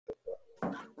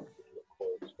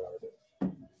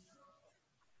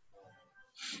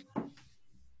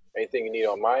Anything you need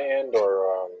on my end,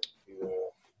 or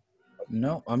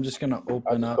No, I'm just gonna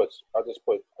open up. I'll just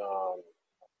put.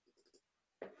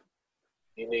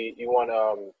 You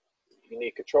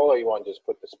need control, or you want to just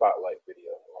put the spotlight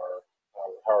video, or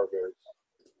however it's.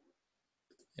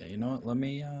 Yeah, you know what? Let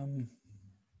me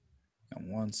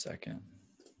 1 second.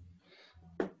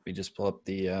 We just pull up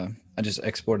the. I just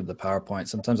exported the PowerPoint.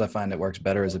 Sometimes I find it works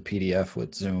better as a PDF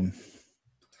with Zoom.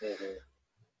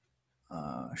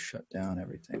 Shut down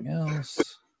everything else.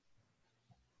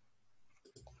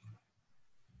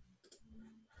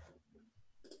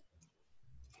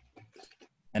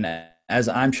 And as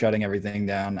I'm shutting everything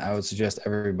down, I would suggest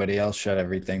everybody else shut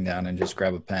everything down and just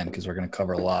grab a pen, because we're going to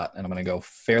cover a lot and I'm going to go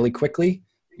fairly quickly.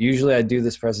 Usually I do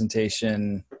this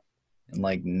presentation in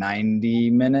like 90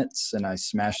 minutes and I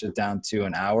smashed it down to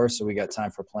an hour. So we got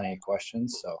time for plenty of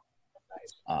questions. So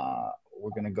we're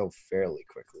going to go fairly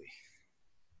quickly.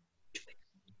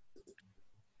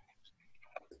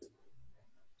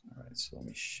 All right, so let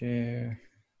me share.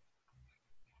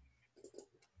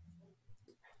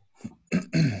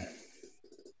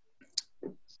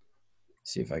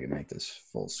 See if I can make this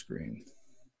full screen.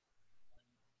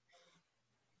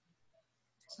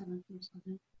 7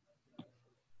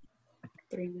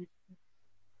 3 minutes.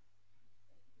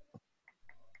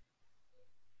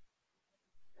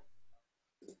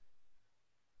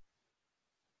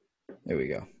 There we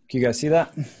go. Can you guys see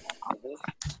that?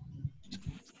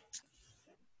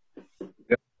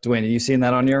 Dwayne, are you seeing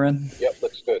that on your end? Yep,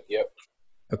 looks good. Yep.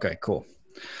 Okay, cool.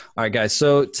 All right, guys.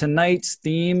 So tonight's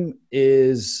theme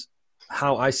is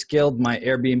how I scaled my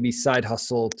Airbnb side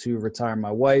hustle to retire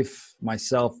my wife,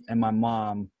 myself, and my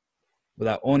mom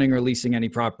without owning or leasing any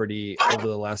property over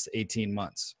the last 18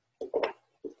 months.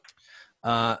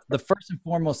 The first and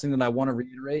foremost thing that I want to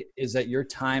reiterate is that your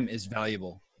time is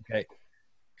valuable, okay?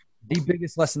 The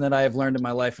biggest lesson that I have learned in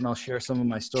my life, and I'll share some of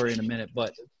my story in a minute,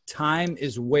 but time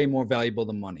is way more valuable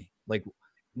than money. Like,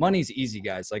 money's easy,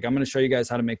 guys. Like, I'm going to show you guys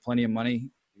how to make plenty of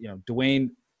money. You know, Dwayne,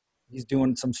 he's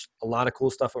doing a lot of cool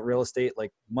stuff with real estate.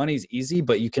 Like, money's easy,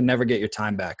 but you can never get your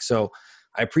time back. So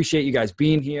I appreciate you guys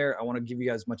being here. I want to give you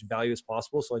guys as much value as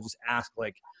possible. So I just ask,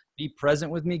 like, be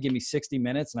present with me. Give me 60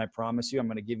 minutes, and I promise you I'm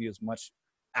going to give you as much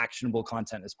actionable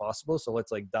content as possible. So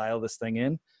let's, like, dial this thing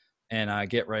in and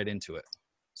get right into it.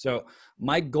 So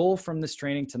my goal from this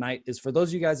training tonight is for those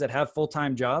of you guys that have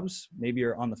full-time jobs, maybe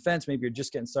you're on the fence, maybe you're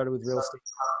just getting started with real estate.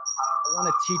 I want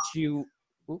to teach you,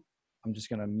 I'm just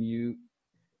going to mute,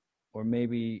 or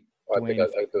maybe. I think I'll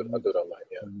do it on mine,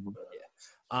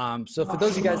 yeah. So for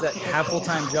those of you guys that have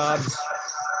full-time jobs,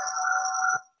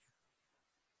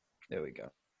 there we go.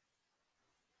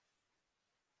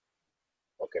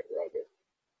 Okay, we're all good.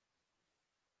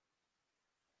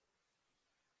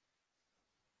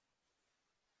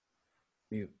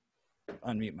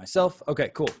 Unmute myself. Okay,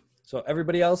 cool. So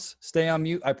everybody else, stay on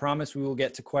mute. I promise we will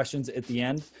get to questions at the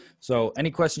end. So any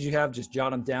questions you have, just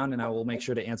jot them down and I will make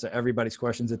sure to answer everybody's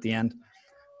questions at the end.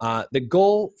 The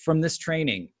goal from this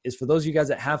training is for those of you guys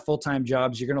that have full-time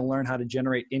jobs, you're going to learn how to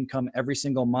generate income every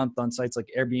single month on sites like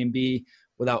Airbnb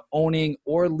without owning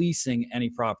or leasing any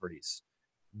properties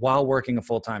while working a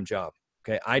full-time job.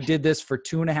 Okay, I did this for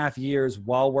 2.5 years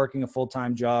while working a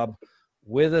full-time job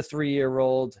with a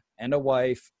 3-year-old and a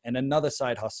wife and another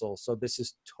side hustle. So this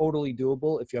is totally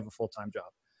doable if you have a full-time job.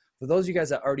 For those of you guys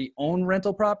that already own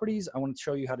rental properties, I want to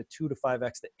show you how to 2 to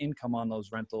 5x the income on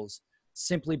those rentals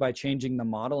simply by changing the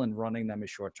model and running them as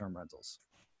short-term rentals.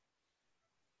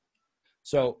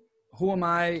 So who am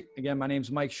I? Again, my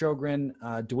name's Mike Sjogren.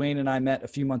 Dwayne and I met a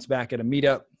few months back at a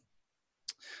meetup.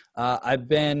 I've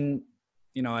been,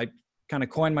 I kind of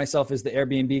coined myself as the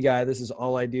Airbnb guy. This is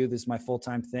all I do. This is my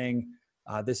full-time thing.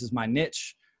 This is my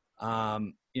niche. I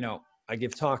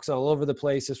give talks all over the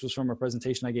place. This was from a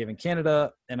presentation I gave in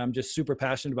Canada, and I'm just super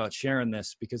passionate about sharing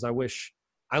this because I wish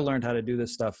I learned how to do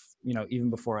this stuff, even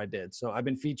before I did. So I've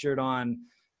been featured on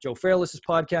Joe Fairless's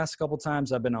podcast a couple of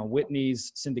times. I've been on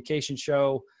Whitney's syndication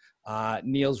show,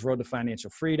 Neil's Road to Financial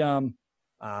Freedom.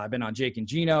 I've been on Jake and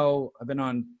Gino. I've been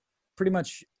on pretty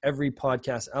much every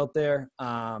podcast out there,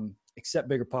 except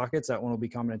Bigger Pockets. That one will be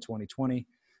coming in 2020.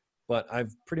 But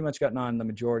I've pretty much gotten on the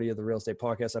majority of the real estate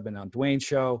podcasts. I've been on Dwayne's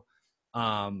show.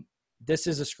 This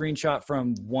is a screenshot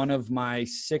from one of my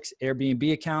 6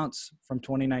 Airbnb accounts from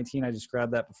 2019. I just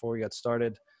grabbed that before we got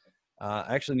started.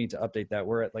 I actually need to update that.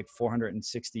 We're at like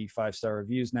 460 5-star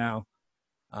reviews now.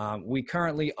 We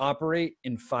currently operate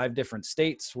in 5 different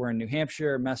states. We're in New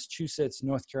Hampshire, Massachusetts,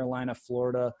 North Carolina,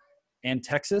 Florida, and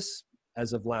Texas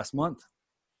as of last month.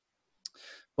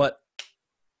 But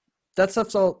that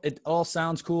stuff's it all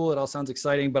sounds cool. It all sounds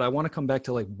exciting, but I want to come back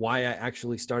to like why I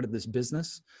actually started this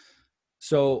business.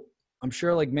 So I'm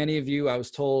sure like many of you, I was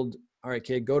told, all right,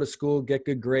 kid, go to school, get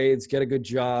good grades, get a good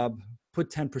job, put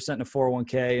 10% in a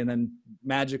 401k, and then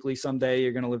magically someday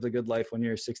you're going to live the good life when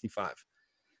you're 65.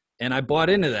 And I bought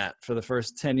into that for the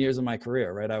first 10 years of my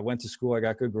career, right? I went to school, I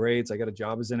got good grades, I got a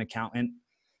job as an accountant.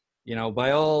 You know,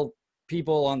 by all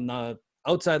people on the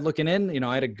outside looking in, you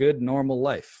know, I had a good, normal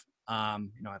life. You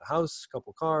know, I had a house,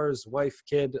 couple cars, wife,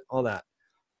 kid, all that.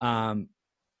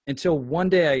 Until one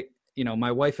day, you know,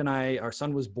 my wife and our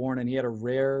son was born and he had a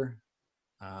rare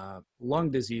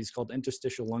lung disease called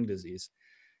interstitial lung disease.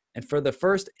 And for the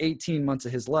first 18 months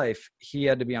of his life, he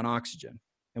had to be on oxygen.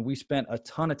 And we spent a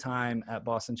ton of time at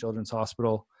Boston Children's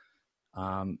Hospital.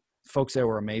 Folks there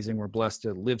were amazing. We're blessed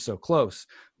to live so close.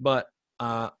 But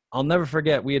I'll never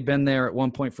forget, we had been there at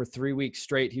one point for 3 weeks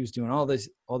straight. He was doing all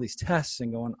these tests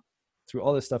and going through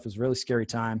all this stuff. It was a really scary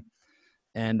time.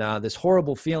 And this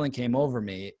horrible feeling came over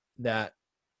me that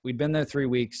we'd been there 3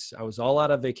 weeks. I was all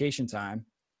out of vacation time.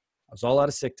 I was all out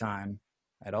of sick time.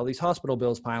 I had all these hospital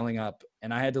bills piling up,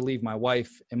 and I had to leave my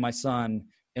wife and my son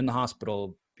in the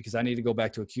hospital because I need to go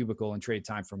back to a cubicle and trade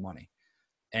time for money.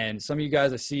 And some of you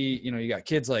guys I see, you know, you got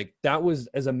kids, like that was,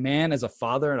 as a man, as a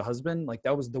father and a husband, like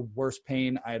that was the worst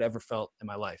pain I had ever felt in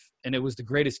my life. And it was the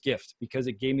greatest gift because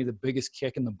it gave me the biggest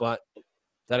kick in the butt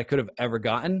that I could have ever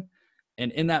gotten.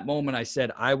 And in that moment, I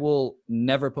said, I will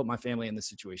never put my family in this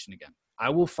situation again. I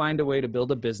will find a way to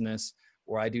build a business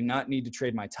where I do not need to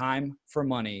trade my time for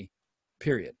money,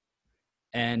 period.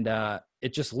 And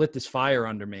it just lit this fire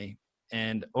under me.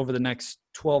 And over the next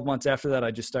 12 months after that,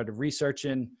 I just started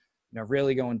researching, you know,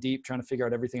 really going deep, trying to figure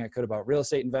out everything I could about real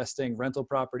estate investing, rental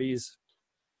properties.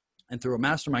 And through a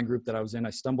mastermind group that I was in, I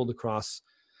stumbled across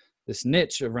this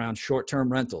niche around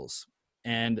short-term rentals.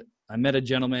 And I met a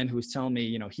gentleman who was telling me,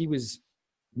 you know, he was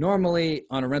normally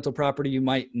on a rental property, you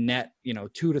might net, you know,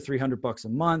 $200 to $300 a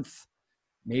month,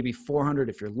 maybe 400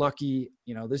 if you're lucky.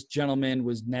 You know, this gentleman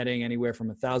was netting anywhere from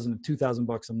 $1,000 to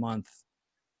 $2,000 a month,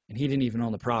 and he didn't even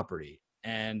own the property.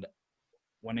 And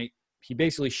when he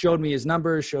basically showed me his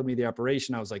numbers, showed me the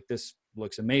operation, I was like, this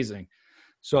looks amazing.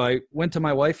 So I went to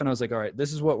my wife and I was like, all right,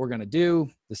 this is what we're going to do.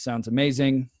 This sounds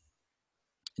amazing.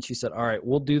 And she said, all right,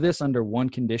 we'll do this under one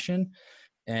condition.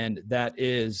 And that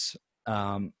is,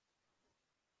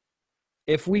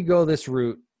 if we go this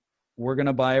route, we're going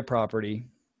to buy a property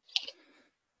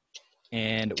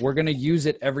and we're going to use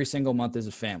it every single month as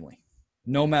a family,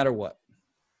 no matter what.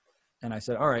 And I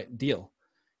said, all right, deal.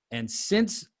 And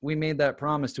since we made that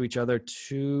promise to each other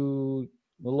a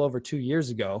little over 2 years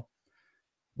ago,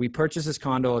 we purchased this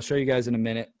condo. I'll show you guys in a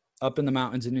minute, up in the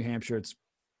mountains in New Hampshire.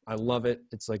 I love it.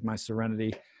 It's like my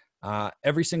serenity.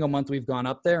 Every single month we've gone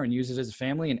up there and used it as a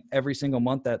family. And every single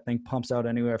month that thing pumps out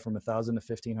anywhere from $1,000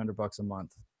 to $1,500 a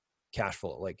month cash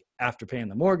flow. Like after paying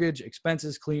the mortgage,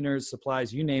 expenses, cleaners,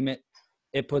 supplies, you name it,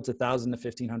 it puts $1,000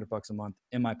 to $1,500 a month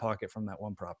in my pocket from that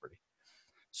one property.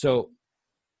 So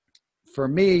for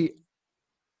me,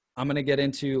 I'm going to get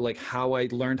into like how I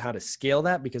learned how to scale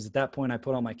that, because at that point I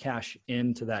put all my cash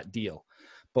into that deal.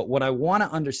 But what I want to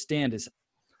understand is,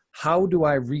 how do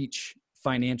I reach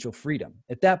financial freedom?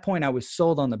 At that point I was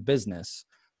sold on the business,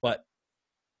 but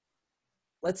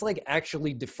let's like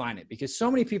actually define it, because so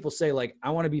many people say like, I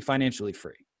want to be financially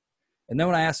free. And then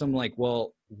when I ask them like,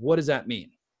 well, what does that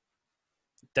mean?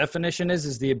 Definition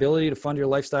is the ability to fund your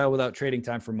lifestyle without trading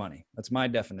time for money. That's my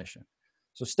definition.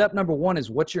 So step number one is,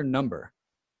 what's your number?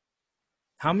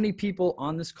 How many people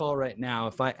on this call right now,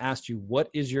 if I asked you, what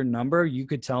is your number, you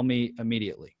could tell me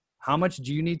immediately. How much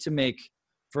do you need to make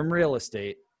from real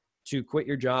estate to quit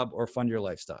your job or fund your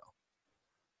lifestyle?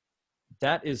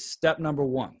 That is step number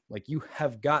one. Like, you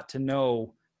have got to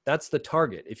know that's the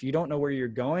target. If you don't know where you're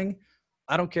going,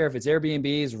 I don't care if it's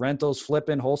Airbnbs, rentals,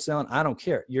 flipping, wholesaling, I don't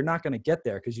care. You're not going to get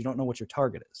there because you don't know what your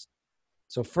target is.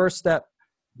 So first step,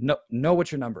 know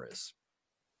what your number is.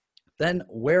 Then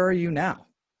where are you now?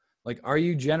 Like, are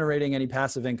you generating any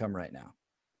passive income right now?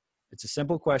 It's a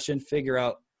simple question. Figure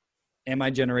out, am I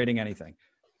generating anything?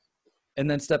 And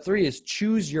then step three is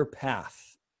choose your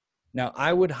path. Now,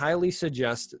 I would highly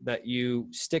suggest that you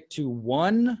stick to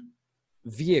one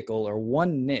vehicle or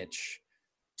one niche,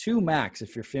 two max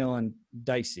if you're feeling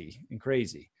dicey and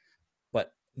crazy.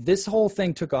 But this whole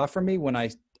thing took off for me when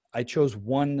I chose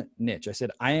one niche. I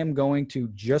said, I am going to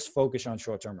just focus on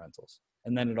short-term rentals.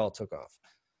 And then it all took off.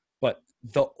 But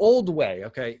the old way,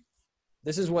 okay,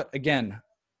 this is what, again,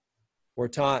 we're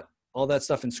taught all that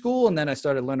stuff in school. And then I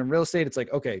started learning real estate. It's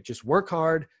like, okay, just work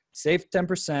hard, save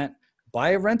 10%,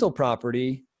 buy a rental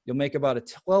property. You'll make about a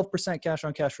 12% cash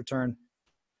on cash return,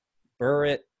 burr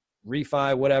it,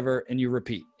 refi, whatever, and you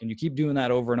repeat. And you keep doing that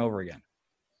over and over again.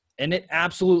 And it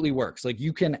absolutely works. Like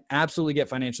you can absolutely get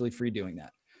financially free doing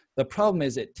that. The problem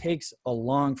is it takes a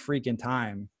long freaking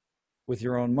time with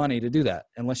your own money to do that,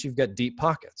 unless you've got deep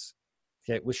pockets.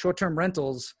 Okay. With short-term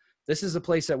rentals, this is a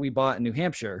place that we bought in New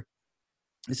Hampshire.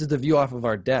 This is the view off of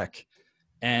our deck.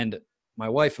 And my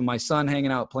wife and my son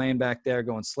hanging out, playing back there,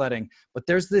 going sledding. But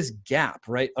there's this gap,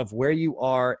 right, of where you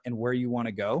are and where you want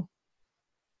to go.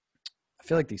 I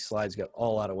feel like these slides got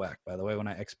all out of whack, by the way, when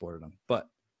I exported them. But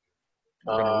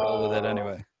we're going to roll with it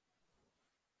anyway.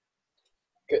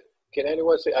 Can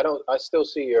anyone see? I still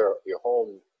see your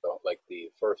home, though, like the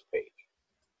first page.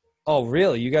 Oh,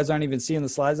 really? You guys aren't even seeing the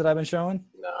slides that I've been showing?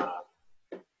 Nah.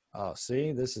 Oh,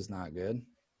 see, this is not good.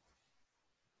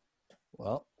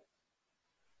 Well,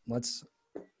 let's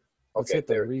hit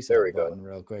the reset button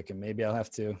real quick, and maybe I'll have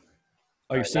to.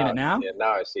 Oh, you're seeing it now? Yeah,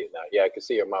 now I see it now. Yeah, I can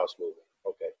see your mouse moving.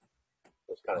 Okay.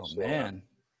 It's kind of slow. Man.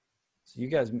 So you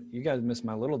guys missed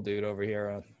my little dude over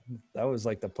here. That was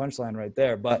like the punchline right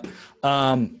there. But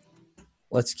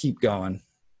let's keep going.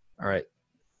 All right.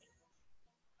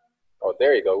 Oh,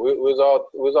 there you go. It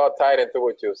was all tied into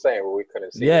what you were saying, but we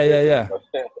couldn't see. Yeah.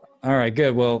 All right,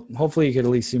 good. Well, hopefully you could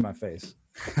at least see my face.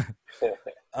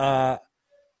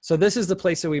 So this is the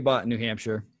place that we bought in New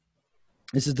Hampshire.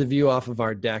 This is the view off of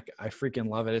our deck. I freaking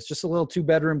love it. It's just a little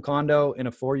 2-bedroom condo in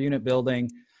a 4-unit building.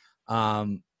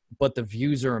 But the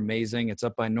views are amazing. It's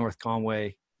up by North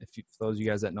Conway. For those of you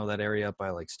guys that know that area, up by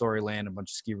like Storyland, a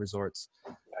bunch of ski resorts.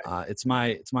 It's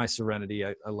my serenity.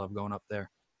 I love going up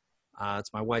there.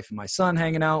 It's my wife and my son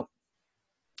hanging out.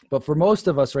 But for most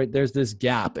of us, right, there's this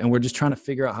gap, and we're just trying to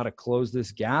figure out how to close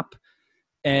this gap.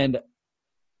 And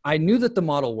I knew that the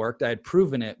model worked. I had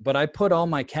proven it, but I put all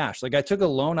my cash. Like I took a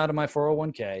loan out of my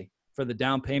 401k for the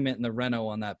down payment and the reno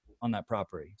on that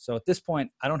property. So at this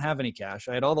point, I don't have any cash.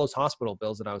 I had all those hospital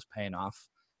bills that I was paying off.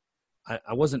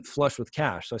 I wasn't flush with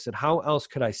cash. So I said, how else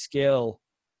could I scale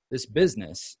this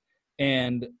business?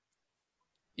 And,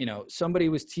 somebody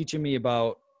was teaching me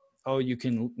about, you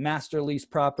can master lease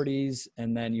properties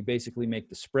and then you basically make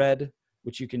the spread,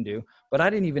 which you can do. But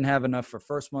I didn't even have enough for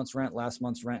first month's rent, last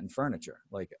month's rent, and furniture.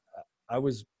 Like I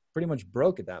was pretty much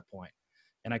broke at that point,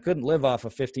 and I couldn't live off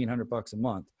of $1,500 a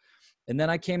month. And then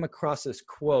I came across this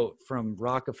quote from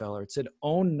Rockefeller. It said,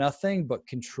 own nothing but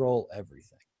control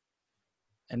everything.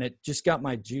 And it just got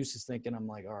my juices thinking. I'm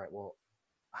like, all right, well,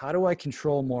 how do I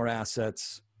control more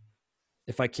assets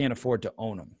if I can't afford to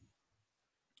own them?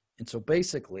 And so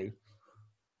basically,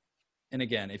 and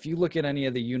again, if you look at any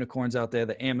of the unicorns out there,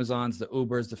 the Amazons, the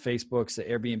Ubers, the Facebooks, the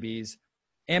Airbnbs,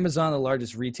 Amazon, the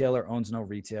largest retailer, owns no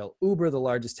retail. Uber, the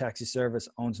largest taxi service,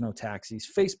 owns no taxis.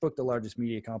 Facebook, the largest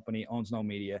media company, owns no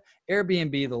media.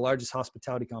 Airbnb, the largest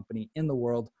hospitality company in the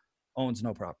world, owns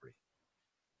no property.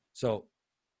 So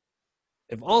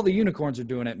if all the unicorns are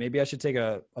doing it, maybe I should take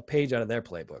a page out of their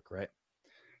playbook, right?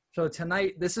 So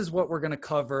tonight, this is what we're going to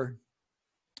cover.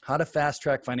 How to fast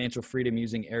track financial freedom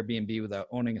using Airbnb without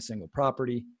owning a single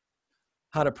property.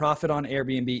 How to profit on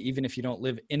Airbnb even if you don't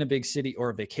live in a big city or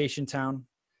a vacation town.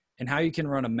 And how you can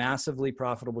run a massively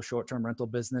profitable short-term rental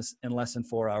business in less than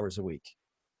 4 hours a week.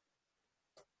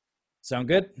 Sound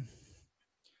good?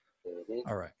 Mm-hmm.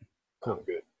 All right, cool. Sound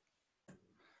good.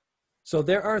 So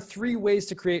there are 3 ways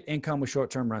to create income with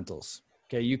short-term rentals.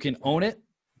 Okay, you can own it,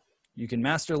 you can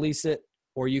master lease it,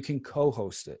 or you can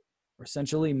co-host it, or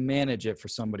essentially manage it for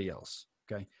somebody else.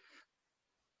 Okay.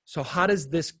 So how does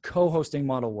this co-hosting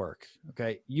model work?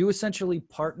 Okay. You essentially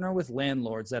partner with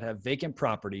landlords that have vacant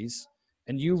properties,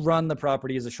 and you run the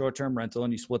property as a short-term rental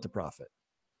and you split the profit.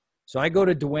 So I go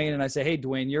to Dwaine and I say, hey,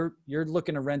 Dwaine, you're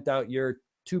looking to rent out your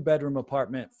 2-bedroom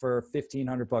apartment for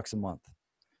 $1,500 a month.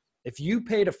 If you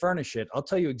pay to furnish it, I'll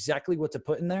tell you exactly what to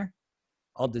put in there.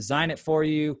 I'll design it for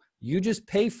you. You just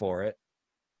pay for it.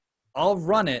 I'll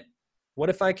run it. What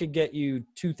if I could get you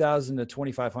 $2,000 to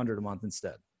 $2,500 a month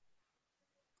instead?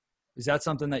 Is that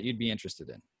something that you'd be interested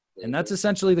in? And that's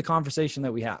essentially the conversation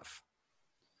that we have.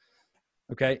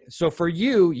 Okay. So for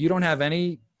you, you don't have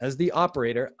any, as the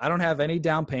operator, I don't have any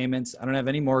down payments. I don't have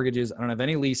any mortgages. I don't have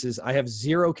any leases. I have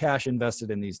 0 cash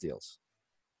invested in these deals.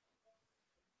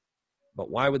 But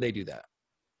why would they do that?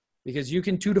 Because you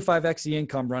can 2 to 5x the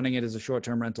income running it as a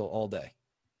short-term rental all day.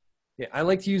 Yeah, I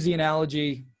like to use the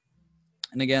analogy,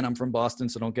 and again, I'm from Boston,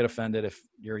 so don't get offended if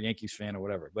you're a Yankees fan or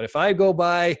whatever. But if I go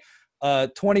buy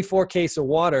a 24 case of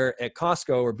water at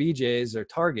Costco or BJ's or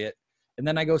Target, and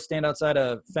then I go stand outside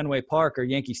of Fenway Park or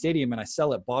Yankee Stadium and I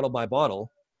sell it bottle by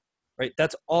bottle, right?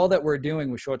 That's all that we're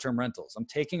doing with short-term rentals. I'm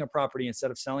taking a property,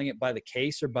 instead of selling it by the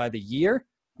case or by the year,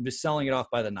 I'm just selling it off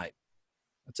by the night.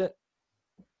 That's it.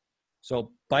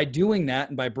 So by doing that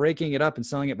and by breaking it up and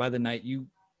selling it by the night, you,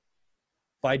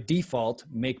 by default,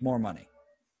 make more money.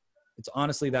 It's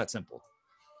honestly that simple.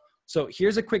 So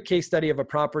here's a quick case study of a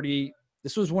property.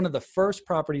 This was one of the first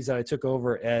properties that I took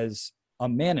over as a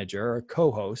manager or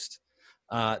co-host.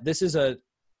 This is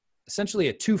essentially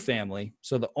a 2-family.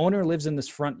 So the owner lives in this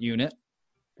front unit,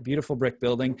 beautiful brick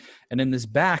building. And in this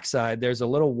backside, there's a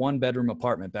little 1-bedroom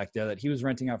apartment back there that he was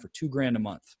renting out for $2,000 a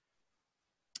month.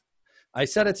 I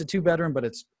said it's a 2-bedroom, but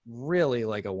it's really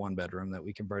like a 1-bedroom that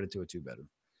we converted to a 2-bedroom.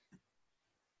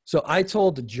 So I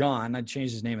told John, I'd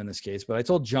change his name in this case, but I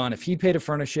told John if he paid to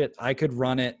furnish it, I could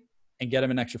run it and get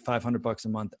him an extra $500 a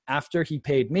month. After he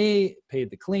paid me, paid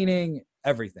the cleaning,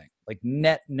 everything, like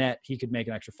net, he could make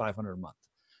an extra $500 a month.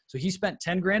 So he spent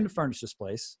 $10,000 to furnish this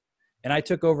place, and I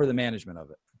took over the management of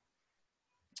it.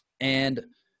 And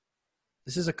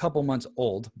this is a couple months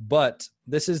old, but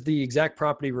this is the exact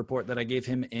property report that I gave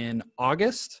him in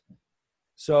August.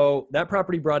 So that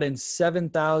property brought in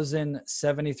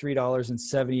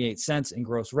 $7,073.78 in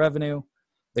gross revenue.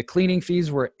 The cleaning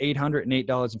fees were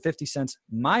 $808.50.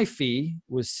 My fee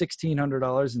was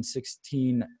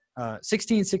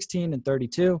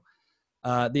 $1,616.32.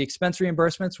 The expense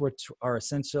reimbursements, which are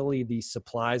essentially the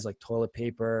supplies like toilet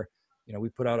paper, we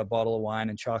put out a bottle of wine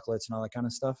and chocolates and all that kind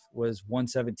of stuff, was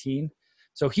 $117.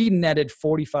 So he netted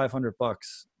 $4,500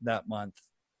 that month.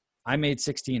 I made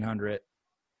 $1,600,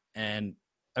 and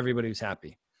everybody was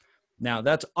happy. Now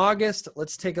that's August.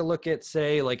 Let's take a look at,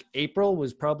 say, like April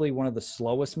was probably one of the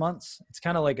slowest months. It's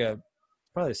kind of like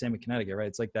probably the same in Connecticut, right?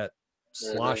 It's like that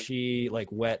sloshy, like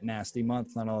wet, nasty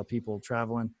month. Not a lot of people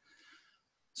traveling.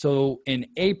 So in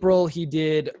April, he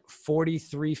did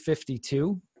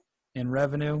 $4,352 in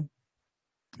revenue.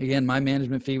 Again, my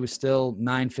management fee was still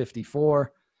 $954.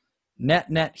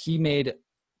 Net, he made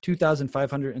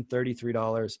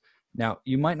 $2,533. Now,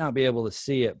 you might not be able to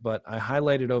see it, but I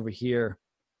highlighted over here,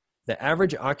 the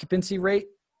average occupancy rate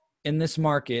in this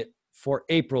market for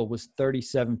April was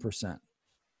 37%.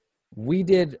 We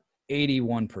did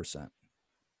 81%.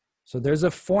 So there's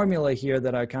a formula here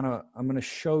that I'm going to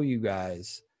show you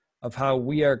guys of how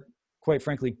we are, quite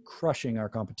frankly, crushing our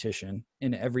competition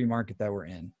in every market that we're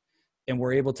in. And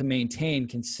we're able to maintain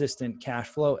consistent cash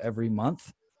flow every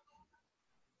month.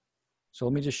 So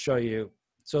let me just show you.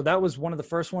 So that was one of the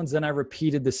first ones. Then I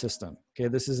repeated the system. Okay,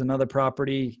 this is another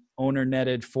property. Owner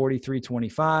netted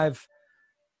 $4,325.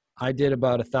 I did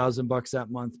about $1,000 that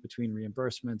month between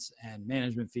reimbursements and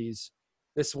management fees.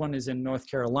 This one is in North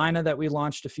Carolina that we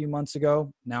launched a few months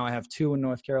ago. Now I have 2 in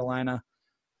North Carolina.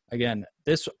 Again,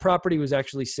 this property was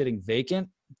actually sitting vacant.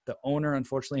 The owner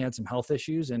unfortunately had some health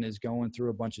issues and is going through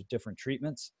a bunch of different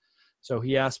treatments. So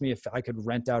he asked me if I could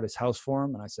rent out his house for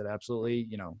him. And I said, absolutely,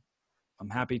 I'm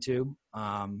happy to.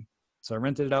 So I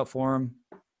rented it out for him,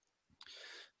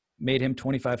 made him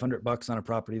 $2,500 on a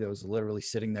property that was literally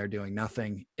sitting there doing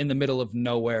nothing in the middle of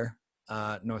nowhere,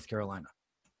 North Carolina.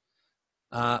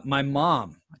 My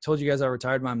mom, I told you guys I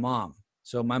retired my mom.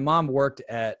 So my mom worked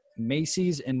at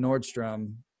Macy's and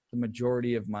Nordstrom the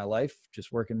majority of my life,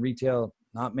 just working retail,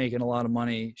 not making a lot of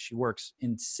money. She works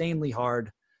insanely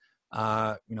hard.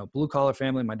 Blue collar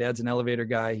family. My dad's an elevator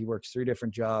guy. He works 3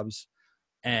 different jobs.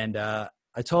 And I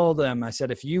told them, I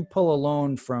said, if you pull a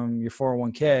loan from your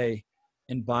 401k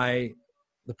and buy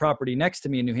the property next to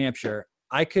me in New Hampshire,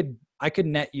 I could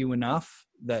net you enough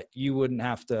that you wouldn't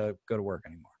have to go to work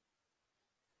anymore.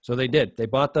 So they did. They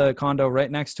bought the condo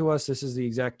right next to us. This is the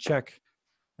exact check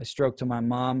I stroked to my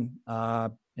mom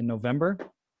in November, a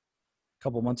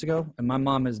couple months ago. And my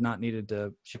mom has not needed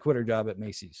to, she quit her job at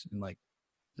Macy's and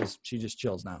she just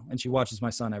chills now. And she watches my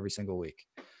son every single week.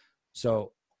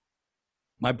 So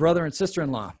my brother and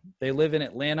sister-in-law, they live in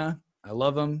Atlanta. I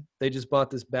love them. They just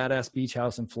bought this badass beach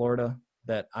house in Florida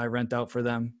that I rent out for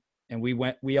them. And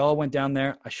we all went down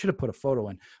there. I should have put a photo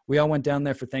in. We all went down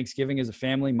there for Thanksgiving as a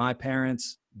family, my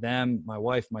parents, them, my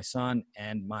wife, my son,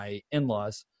 and my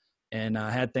in-laws, and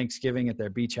had Thanksgiving at their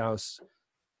beach house.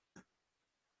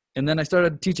 And then I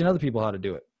started teaching other people how to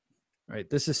do it. Right.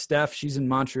 This is Steph. She's in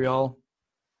Montreal.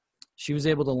 She was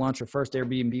able to launch her first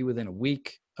Airbnb within a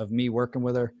week of me working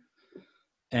with her.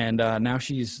 And now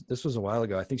this was a while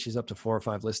ago. I think she's up to 4 or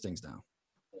 5 listings now.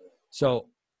 So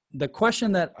the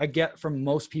question that I get from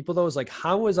most people though is like,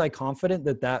 how was I confident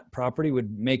that that property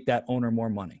would make that owner more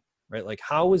money, right? Like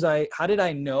how did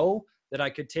I know that I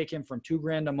could take him from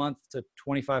 $2,000 a month to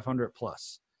 2,500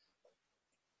 plus?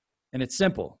 And it's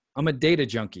simple. I'm a data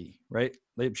junkie, right?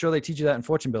 I'm sure they teach you that in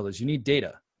Fortune Builders. You need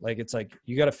data. Like it's like,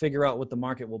 you got to figure out what the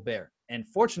market will bear. And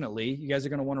fortunately, you guys are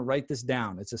going to want to write this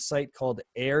down. It's a site called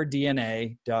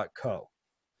airdna.co.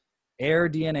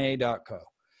 airdna.co.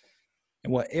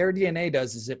 And what AirDNA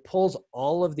does is it pulls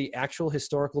all of the actual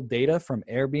historical data from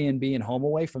Airbnb and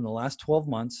HomeAway from the last 12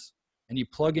 months, and you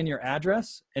plug in your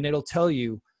address, and it'll tell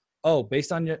you, oh,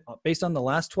 based on the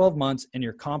last 12 months and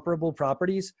your comparable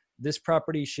properties, this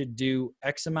property should do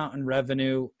X amount in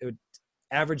revenue.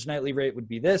 Average nightly rate would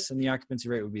be this, and the occupancy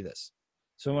rate would be this.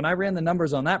 So when I ran the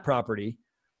numbers on that property,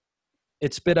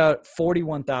 it spit out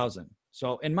 41,000.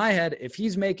 So in my head, if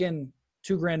he's making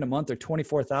 $2,000 a month or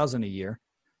 24,000 a year,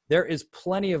 there is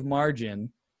plenty of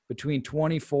margin between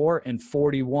 24 and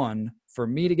 41 for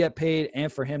me to get paid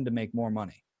and for him to make more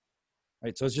money,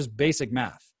 right? So it's just basic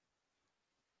math.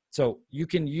 So you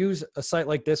can use a site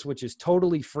like this, which is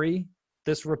totally free.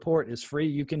 This report is free.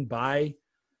 You can buy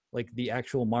like the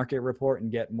actual market report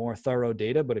and get more thorough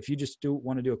data. But if you just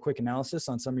want to do a quick analysis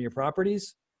on some of your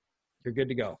properties, you're good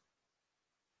to go.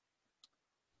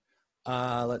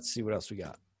 Let's see what else we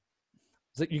got.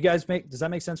 Does that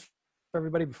make sense for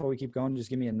everybody before we keep going? Just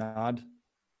give me a nod.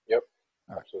 Yep.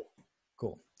 All right. Absolutely.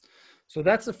 Cool. So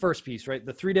that's the first piece, right?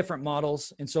 The 3 different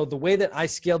models. And so the way that I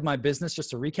scaled my business,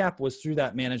 just to recap, was through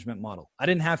that management model. I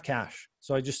didn't have cash.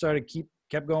 So I just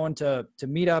kept going to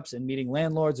meetups and meeting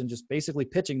landlords and just basically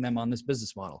pitching them on this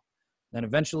business model. Then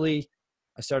eventually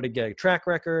I started getting a track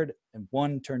record, and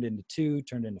 1 turned into 2,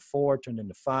 turned into 4, turned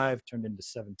into 5, turned into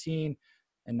 17.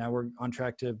 And now we're on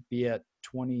track to be at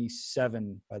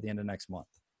 27 by the end of next month.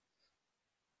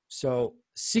 So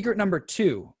secret number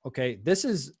 2, okay, this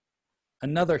is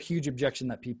another huge objection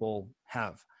that people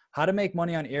have. How to make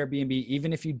money on Airbnb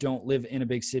even if you don't live in a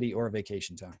big city or a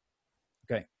vacation town.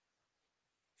 Okay.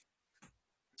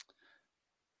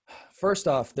 First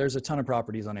off, there's a ton of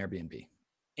properties on Airbnb.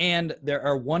 And there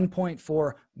are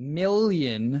 1.4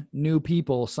 million new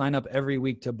people sign up every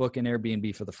week to book an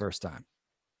Airbnb for the first time.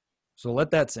 So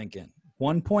let that sink in.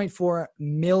 1.4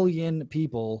 million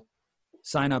people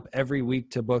sign up every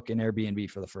week to book an Airbnb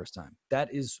for the first time.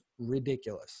 That is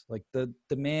ridiculous. Like, the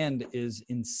demand is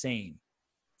insane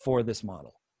for this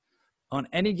model. On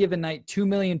any given night, 2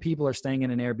 million people are staying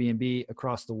in an Airbnb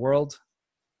across the world.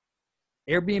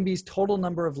 Airbnb's total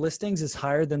number of listings is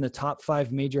higher than the top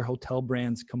 5 major hotel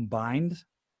brands combined.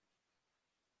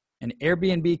 And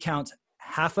Airbnb counts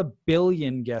 500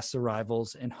 million guest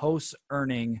arrivals and hosts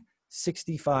earning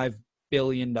 $65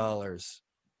 billion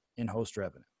in host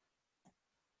revenue.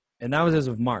 And that was as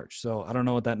of March. So I don't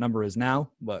know what that number is now,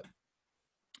 but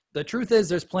the truth is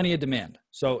there's plenty of demand.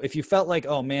 So if you felt like,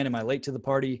 oh man, am I late to the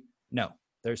party? No,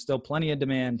 there's still plenty of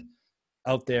demand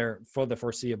out there for the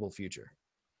foreseeable future.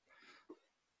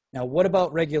 Now, what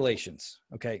about regulations?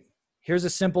 Okay, here's a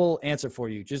simple answer for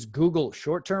you. Just Google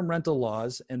short-term rental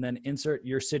laws and then insert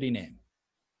your city name.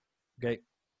 Okay,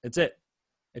 that's it.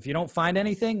 If you don't find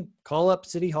anything, call up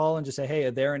City Hall and just say, hey,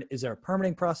 is there a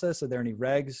permitting process? Are there any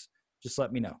regs? Just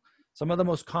let me know. Some of the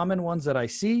most common ones that I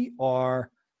see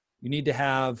are you need to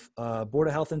have a Board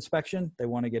of Health inspection. They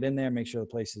want to get in there, make sure the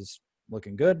place is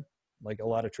looking good, like a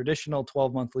lot of traditional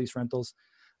 12-month lease rentals.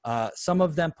 Some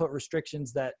of them put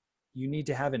restrictions that you need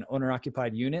to have an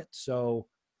owner-occupied unit. So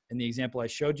in the example I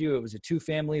showed you, it was a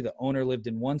 2-family. The owner lived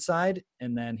in one side,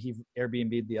 and then he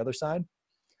Airbnb'd the other side.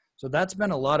 So that's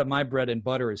been a lot of my bread and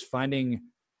butter, is finding,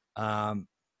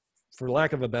 for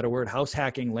lack of a better word, house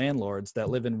hacking landlords that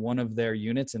live in one of their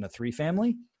units in a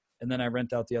 3-family, and then I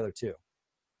rent out the other 2.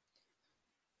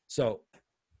 So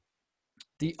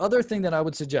the other thing that I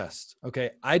would suggest,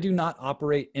 okay, I do not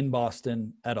operate in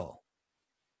Boston at all.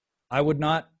 I would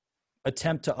not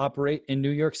attempt to operate in New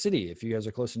York City if you guys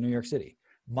are close to New York City.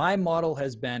 My model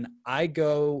has been, I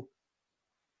go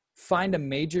find a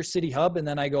major city hub, and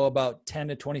then I go about 10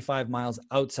 to 25 miles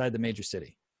outside the major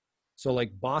city. So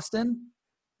like Boston,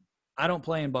 I don't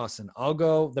play in Boston.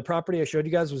 The property I showed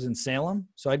you guys was in Salem.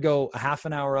 So I'd go a half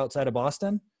an hour outside of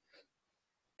Boston,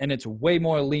 and it's way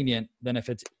more lenient than if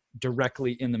it's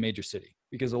directly in the major city,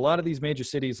 because a lot of these major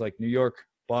cities like New York,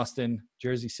 Boston,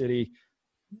 Jersey City,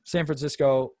 San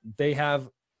Francisco, they have,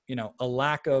 a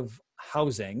lack of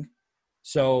housing.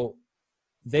 So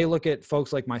they look at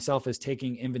folks like myself as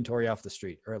taking inventory off the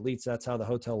street, or at least that's how the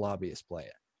hotel lobbyists play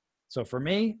it. So for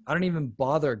me, I don't even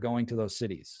bother going to those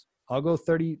cities. I'll go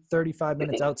 30, 35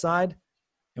 minutes outside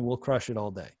and we'll crush it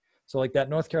all day. So like that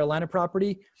North Carolina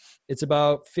property, it's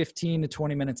about 15 to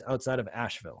 20 minutes outside of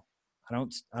Asheville. I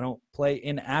don't play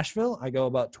in Asheville. I go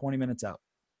about 20 minutes out.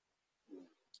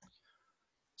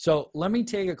 So let me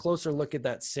take a closer look at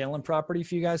that Salem property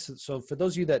for you guys. So for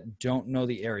those of you that don't know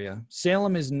the area,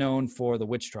 Salem is known for the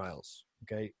witch trials.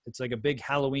 Okay. It's like a big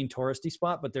Halloween touristy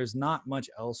spot, but there's not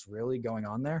much else really going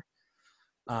on there.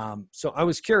 So I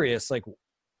was curious, like,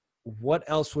 what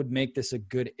else would make this a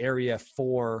good area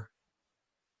for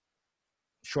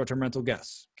short-term rental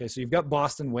guests? Okay. So you've got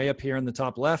Boston way up here in the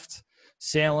top left.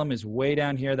 Salem is way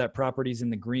down here. That property's in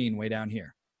the green way down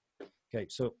here. Okay.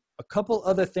 So a couple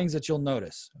other things that you'll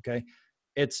notice. Okay.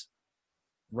 It's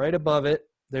right above it.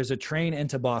 There's a train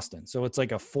into Boston. So it's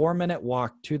like a 4-minute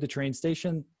walk to the train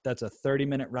station. That's a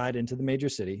 30-minute ride into the major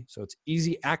city. So it's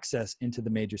easy access into the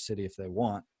major city if they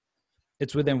want.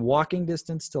 It's within walking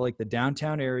distance to like the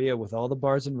downtown area with all the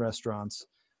bars and restaurants,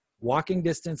 walking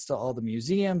distance to all the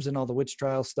museums and all the witch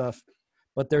trial stuff.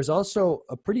 But there's also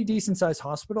a pretty decent sized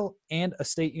hospital and a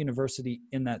state university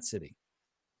in that city.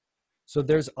 So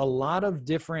there's a lot of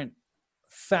different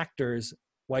factors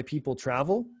why people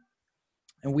travel.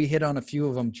 And we hit on a few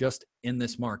of them just in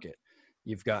this market.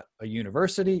 You've got a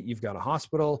university, you've got a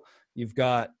hospital, you've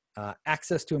got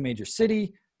access to a major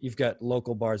city, you've got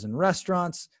local bars and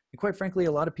restaurants. And quite frankly,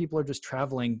 a lot of people are just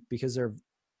traveling because they're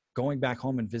going back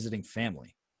home and visiting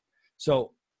family.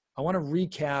 So I want to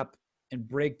recap and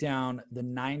break down the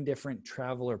 9 different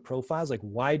traveler profiles. Like,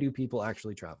 why do people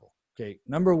actually travel? Okay.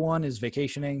 Number 1 is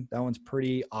vacationing. That one's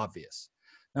pretty obvious.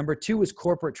 Number 2 is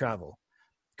corporate travel.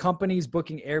 Companies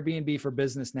booking Airbnb for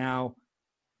business now.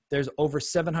 There's over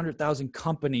 700,000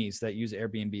 companies that use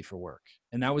Airbnb for work.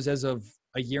 And that was as of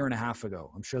a year and a half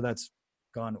ago. I'm sure that's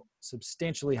gone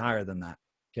substantially higher than that.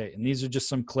 Okay. And these are just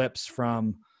some clips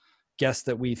from guests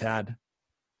that we've had.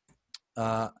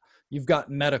 You've got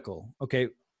medical. Okay.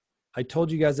 I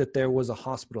told you guys that there was a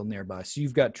hospital nearby. So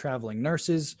you've got traveling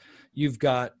nurses. You've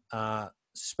got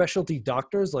specialty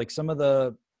doctors, like some of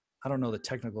the, I don't know the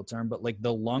technical term, but like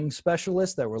the lung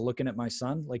specialists that were looking at my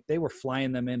son, like they were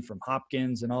flying them in from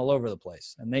Hopkins and all over the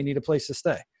place, and they need a place to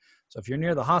stay. So if you're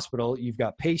near the hospital, you've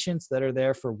got patients that are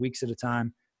there for weeks at a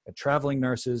time, traveling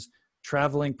nurses,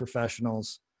 traveling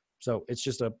professionals. So it's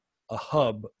just a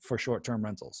hub for short-term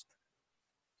rentals.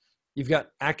 You've got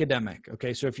academic.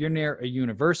 Okay. So if you're near a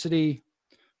university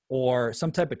or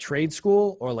some type of trade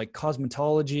school or like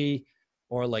cosmetology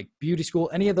or like beauty school,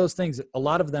 any of those things, a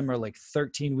lot of them are like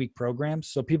 13-week programs.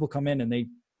 So people come in and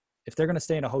if they're going to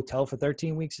stay in a hotel for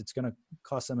 13 weeks, it's going to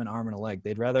cost them an arm and a leg.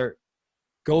 They'd rather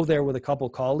go there with a couple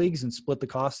colleagues and split the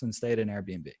cost and stay at an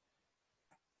Airbnb.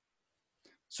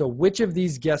 So which of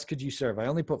these guests could you serve? I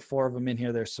only put 4 of them in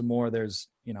here. There's some more. There's,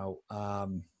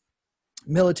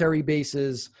 military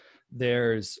bases.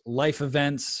 There's life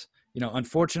events.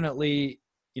 Unfortunately,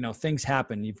 things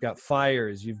happen. You've got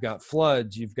fires, you've got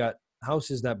floods, you've got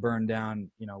houses that burn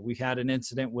down. We had an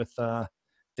incident with the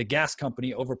gas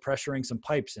company overpressuring some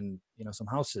pipes in, some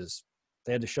houses.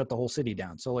 They had to shut the whole city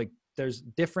down. So like there's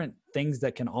different things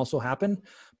that can also happen.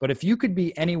 But if you could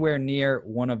be anywhere near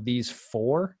one of these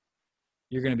 4,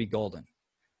 you're going to be golden.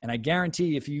 And I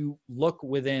guarantee if you look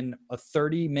within a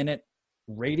 30-minute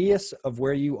radius of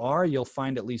where you are, you'll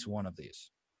find at least one of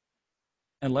these.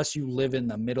 Unless you live in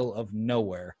the middle of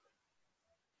nowhere,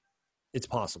 it's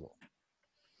possible.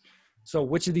 So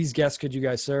which of these guests could you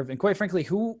guys serve? And quite frankly,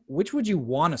 which would you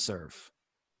want to serve?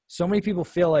 So many people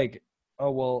feel like,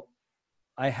 oh, well,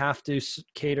 I have to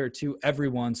cater to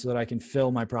everyone so that I can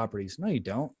fill my properties. No, you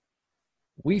don't.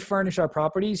 We furnish our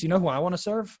properties. You know who I want to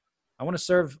serve? I want to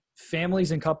serve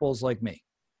families and couples like me.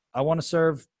 I want to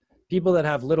serve people that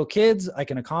have little kids. I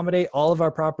can accommodate. All of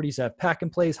our properties have pack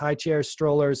and plays, high chairs,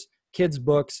 strollers, kids'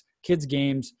 books, kids'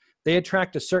 games. They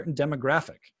attract a certain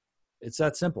demographic. It's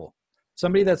that simple.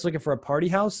 Somebody that's looking for a party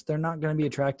house, they're not going to be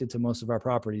attracted to most of our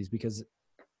properties because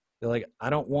they're like, I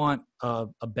don't want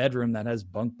a bedroom that has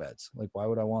bunk beds. Like, why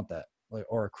would I want that? Like,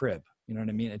 or a crib. You know what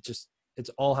I mean? It's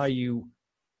all how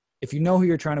if you know who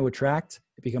you're trying to attract,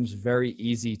 it becomes very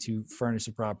easy to furnish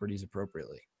the properties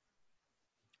appropriately.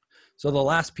 So the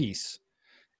last piece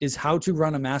is how to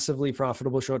run a massively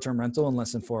profitable short-term rental in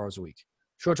less than 4 hours a week.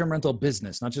 Short-term rental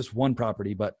business, not just one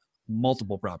property, but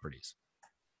multiple properties.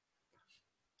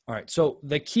 All right. So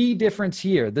the key difference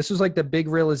here, this was like the big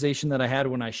realization that I had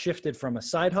when I shifted from a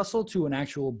side hustle to an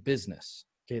actual business.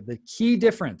 Okay. The key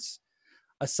difference,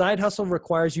 a side hustle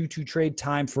requires you to trade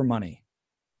time for money.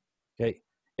 Okay.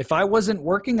 If I wasn't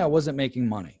working, I wasn't making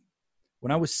money.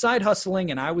 When I was side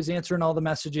hustling and I was answering all the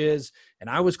messages and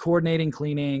I was coordinating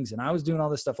cleanings and I was doing all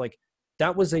this stuff, like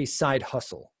that was a side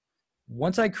hustle.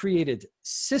 Once I created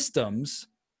systems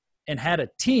and had a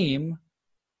team,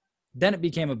 then it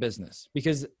became a business,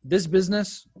 because this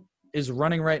business is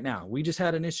running right now. We just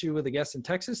had an issue with a guest in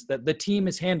Texas that the team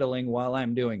is handling while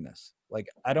I'm doing this. Like,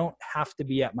 I don't have to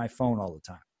be at my phone all the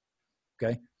time.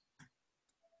 Okay.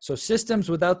 So systems,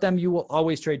 without them, you will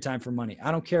always trade time for money. I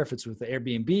don't care if it's with the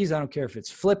Airbnbs. I don't care if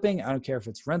it's flipping. I don't care if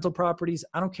it's rental properties.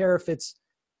 I don't care if it's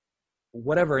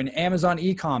whatever, an Amazon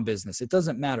e-com business. It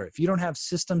doesn't matter. If you don't have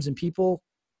systems and people,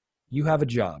 you have a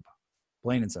job,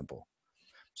 plain and simple.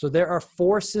 So there are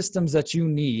 4 systems that you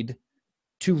need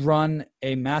to run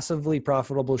a massively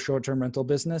profitable short-term rental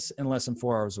business in less than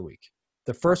 4 hours a week.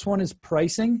 The first one is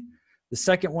pricing. The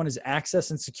second one is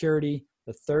access and security.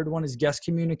 The third one is guest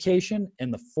communication.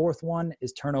 And the fourth one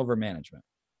is turnover management.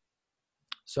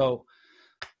 So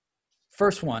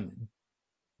first one,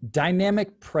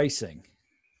 dynamic pricing.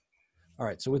 All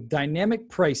right, so with dynamic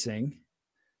pricing,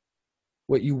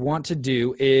 what you want to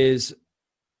do is,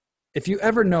 if you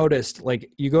ever noticed, like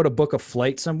you go to book a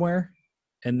flight somewhere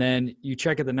and then you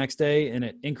check it the next day and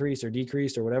it increased or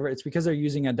decreased or whatever, it's because they're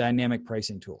using a dynamic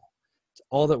pricing tool. It's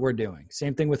all that we're doing.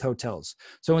 Same thing with hotels.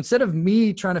 So instead of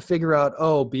me trying to figure out,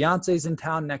 oh, Beyonce's in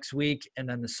town next week and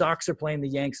then the Sox are playing the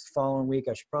Yanks the following week,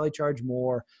 I should probably charge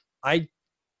more. I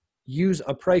use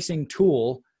a pricing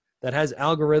tool that has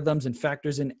algorithms and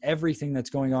factors in everything that's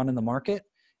going on in the market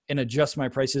and adjust my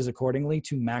prices accordingly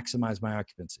to maximize my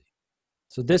occupancy.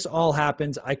 So this all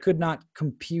happens. I could not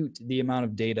compute the amount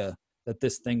of data that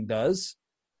this thing does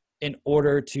in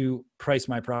order to price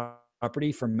my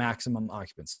property for maximum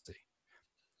occupancy.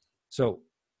 So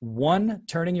one,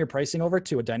 turning your pricing over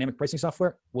to a dynamic pricing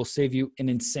software will save you an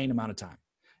insane amount of time.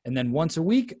 And then once a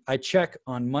week, I check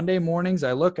on Monday mornings.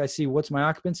 I look, I see what's my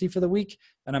occupancy for the week,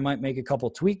 and I might make a couple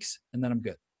tweaks, and then I'm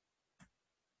good.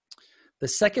 The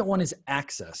second one is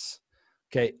access.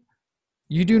 Okay.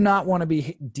 You do not want to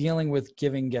be dealing with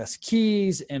giving guests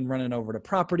keys and running over to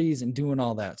properties and doing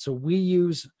all that. So we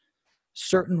use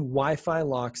certain Wi-Fi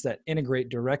locks that integrate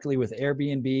directly with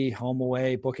Airbnb,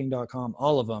 HomeAway, Booking.com,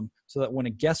 all of them, so that when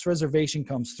a guest reservation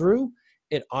comes through,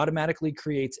 it automatically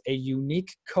creates a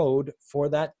unique code for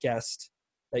that guest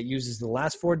that uses the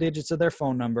last 4 digits of their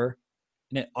phone number,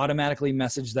 and it automatically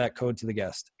messages that code to the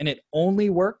guest. And it only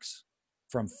works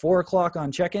from 4 o'clock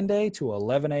on check-in day to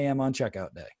 11 a.m. on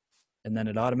checkout day. And then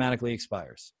it automatically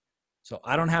expires. So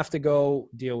I don't have to go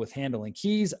deal with handling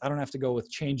keys. I don't have to go with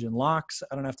changing locks.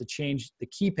 I don't have to change the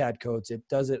keypad codes. It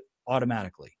does it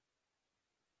automatically.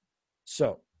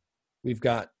 So we've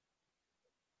got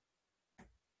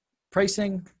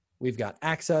pricing, we've got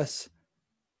access,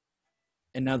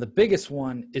 and now the biggest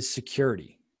one is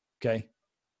security, okay?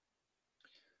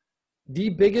 The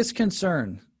biggest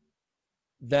concern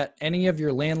that any of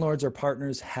your landlords or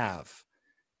partners have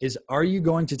is, are you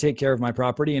going to take care of my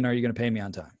property and are you going to pay me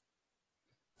on time?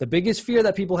 The biggest fear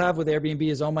that people have with Airbnb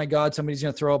is, oh my God, somebody's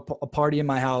going to throw a party in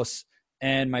my house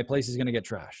and my place is going to get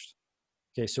trashed.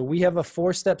 Okay, so we have a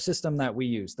 4-step system that we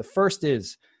use. The first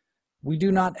is we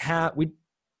do not have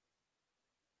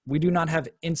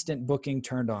instant booking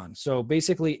turned on. So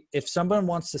basically, if someone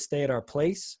wants to stay at our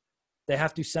place, they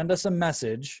have to send us a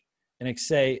message and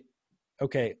say,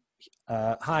 okay,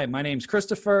 hi, my name's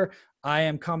Christopher. I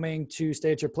am coming to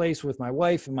stay at your place with my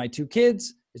wife and my 2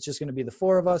 kids. It's just going to be the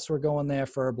 4 of us. We're going there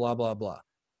for blah, blah, blah.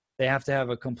 They have to have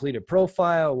a completed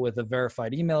profile with a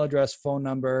verified email address, phone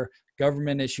number,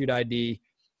 government issued ID,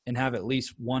 and have at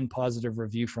least 1 positive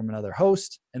review from another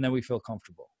host. And then we feel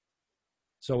comfortable.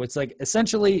 So it's like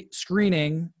essentially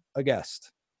screening a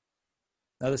guest.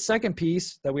 Now, the second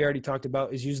piece that we already talked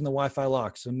about is using the Wi-Fi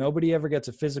lock. So nobody ever gets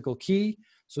a physical key.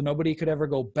 So nobody could ever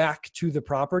go back to the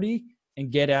property and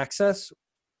get access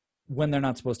when they're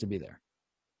not supposed to be there.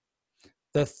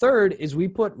 The third is we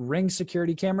put Ring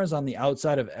security cameras on the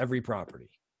outside of every property.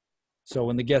 So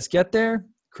when the guests get there,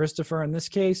 Christopher in this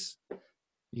case,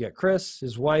 you got Chris,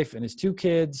 his wife, and his 2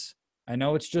 kids. I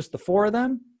know it's just the 4 of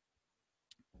them,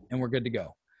 and we're good to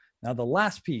go. Now, the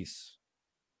last piece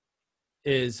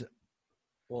is,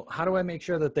 well, how do I make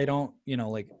sure that they don't,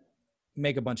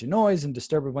 make a bunch of noise and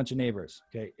disturb a bunch of neighbors?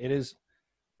 Okay, it is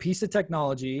a piece of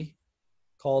technology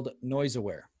called Noise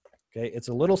Aware. Okay, it's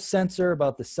a little sensor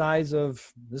about the size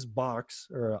of this box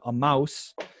or a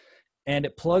mouse, and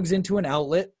it plugs into an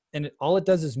outlet, and all it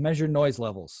does is measure noise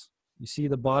levels. You see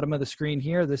the bottom of the screen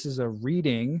here? This is a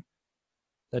reading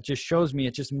that just shows me,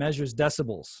 it just measures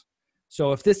decibels.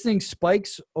 So if this thing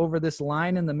spikes over this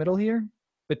line in the middle here,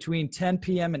 between 10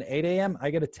 p.m. and 8 a.m., I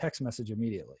get a text message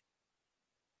immediately.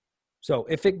 So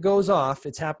if it goes off,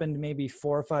 it's happened maybe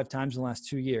 4 or 5 times in the last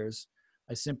 2 years,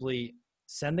 I simply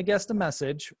send the guest a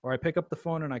message, or I pick up the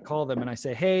phone and I call them and I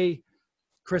say, hey,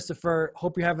 Christopher,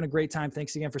 hope you're having a great time.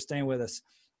 Thanks again for staying with us.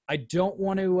 I don't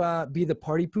want to be the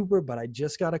party pooper, but I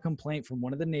just got a complaint from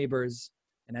one of the neighbors.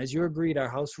 And as you agreed, our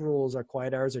house rules, our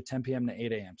quiet hours are 10 p.m. to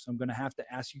 8 a.m. So I'm going to have to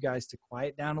ask you guys to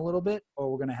quiet down a little bit,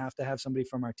 or we're going to have somebody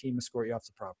from our team escort you off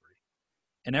the property.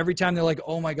 And every time they're like,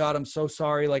 oh my God, I'm so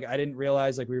sorry. Like, I didn't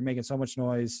realize we were making so much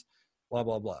noise, blah,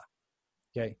 blah, blah.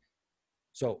 Okay.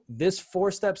 So this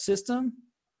 4-step system,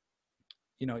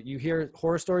 you hear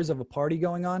horror stories of a party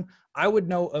going on. I would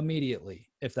know immediately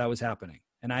if that was happening.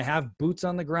 And I have boots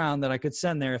on the ground that I could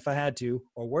send there if I had to,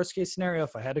 or worst case scenario,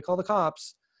 if I had to call the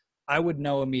cops, I would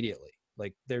know immediately.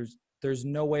 Like, there's There's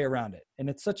no way around it. And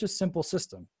it's such a simple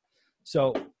system.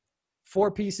 So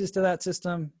 4 pieces to that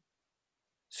system: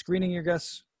 screening your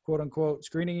guests, quote unquote,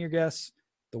 screening your guests,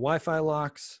 the Wi-Fi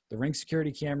locks, the Ring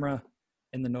security camera,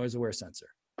 and the noise aware sensor.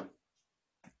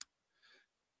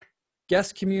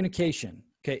 Guest communication.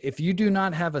 Okay, if you do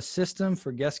not have a system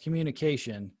for guest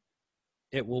communication,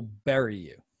 it will bury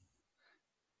you.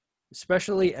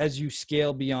 Especially as you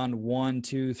scale beyond 1,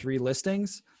 2, 3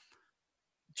 listings.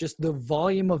 Just the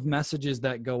volume of messages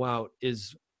that go out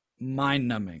is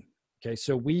mind-numbing. Okay,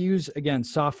 so we use, again,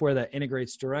 software that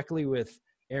integrates directly with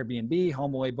Airbnb,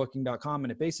 HomeAwayBooking.com,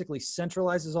 and it basically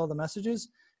centralizes all the messages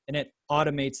and it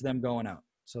automates them going out.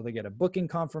 So they get a booking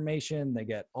confirmation, they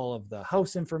get all of the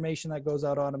house information that goes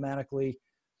out automatically.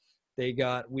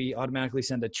 We automatically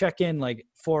send a check-in like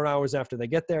 4 hours after they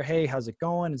get there. Hey, how's it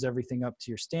going? Is everything up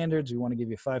to your standards? We want to give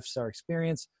you a 5-star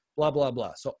experience, blah, blah,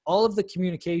 blah. So all of the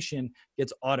communication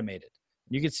gets automated.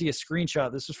 You can see a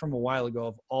screenshot. This was from a while ago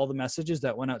of all the messages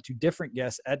that went out to different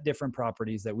guests at different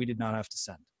properties that we did not have to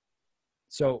send.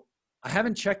 So I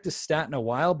haven't checked this stat in a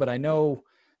while, but I know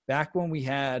back when we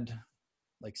had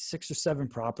like 6 or 7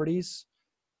 properties,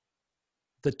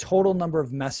 the total number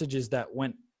of messages that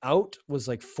went out was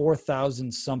like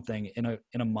 4,000 something in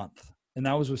a month. And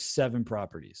that was with 7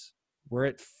 properties. We're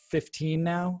at 15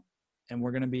 now, and we're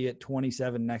going to be at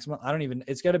 27 next month.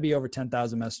 It's got to be over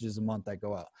 10,000 messages a month that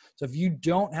go out. So if you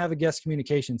don't have a guest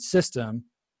communication system,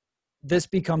 this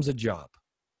becomes a job.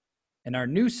 And our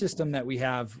new system that we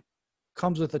have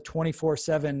comes with a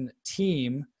 24/7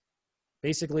 team,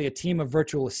 basically a team of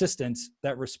virtual assistants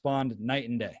that respond night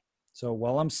and day. So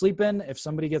while I'm sleeping, if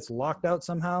somebody gets locked out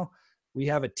somehow, we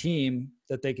have a team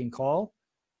that they can call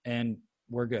and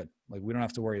we're good. Like, we don't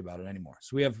have to worry about it anymore.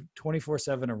 So we have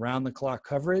 24/7 around the clock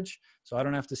coverage. So I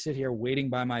don't have to sit here waiting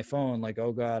by my phone like,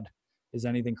 oh God, is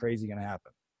anything crazy going to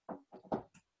happen?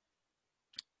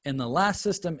 And the last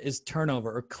system is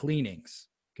turnover or cleanings.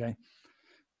 Okay.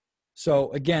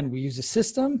 So again, we use a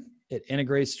system. It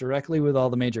integrates directly with all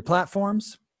the major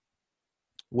platforms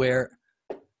where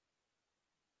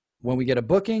when we get a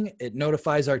booking, it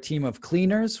notifies our team of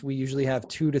cleaners. We usually have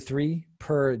 2 to 3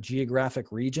 per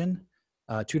geographic region,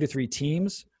 2 to 3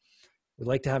 teams. We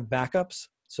like to have backups.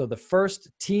 So the first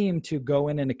team to go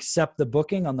in and accept the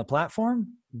booking on the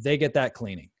platform, they get that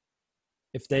cleaning.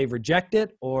 If they reject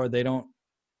it or they don't,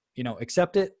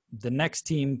 accept it, the next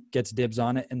team gets dibs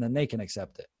on it and then they can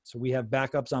accept it. So we have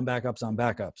backups on backups on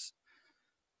backups.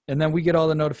 And then we get all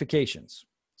the notifications.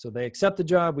 So they accept the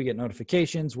job, we get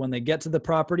notifications. When they get to the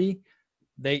property,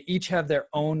 they each have their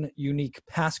own unique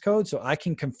passcode. So I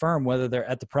can confirm whether they're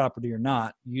at the property or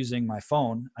not using my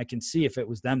phone. I can see if it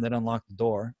was them that unlocked the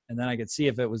door, and then I can see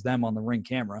if it was them on the Ring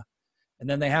camera. And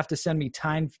then they have to send me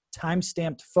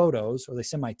time-stamped photos, or they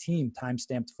send my team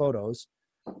time-stamped photos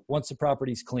once the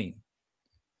property's clean.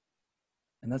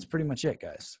 And that's pretty much it,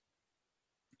 guys.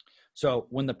 So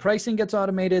when the pricing gets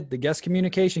automated, the guest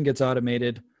communication gets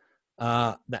automated,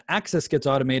 the access gets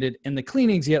automated, and the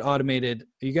cleanings get automated.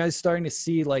 Are you guys starting to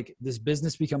see like this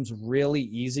business becomes really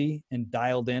easy and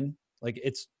dialed in? Like,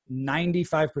 it's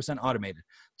 95% automated.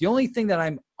 The only thing that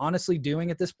I'm honestly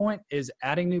doing at this point is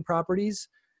adding new properties,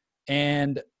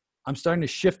 and I'm starting to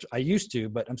shift. I used to,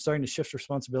 but I'm starting to shift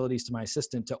responsibilities to my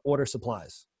assistant to order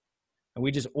supplies. And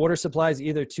we just order supplies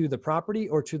either to the property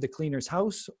or to the cleaner's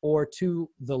house or to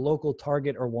the local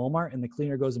Target or Walmart, and the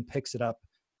cleaner goes and picks it up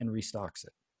and restocks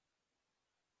it.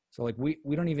 So like we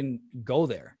don't even go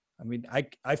there. I mean,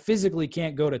 I physically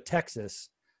can't go to Texas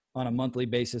on a monthly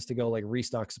basis to go like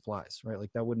restock supplies, right?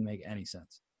 Like, that wouldn't make any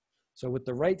sense. So with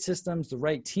the right systems, the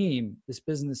right team, this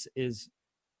business is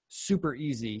super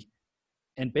easy.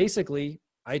 And basically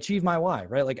I achieve my why,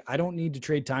 right? Like, I don't need to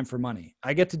trade time for money.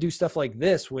 I get to do stuff like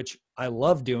this, which I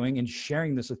love doing, and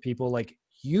sharing this with people. Like,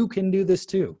 you can do this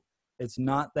too. It's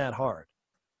not that hard.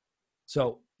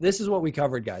 So this is what we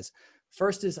covered, guys.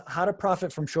 First is how to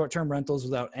profit from short-term rentals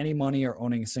without any money or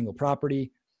owning a single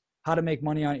property, how to make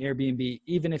money on Airbnb,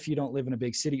 even if you don't live in a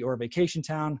big city or a vacation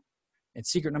town. And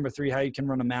secret number 3, how you can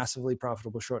run a massively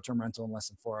profitable short-term rental in less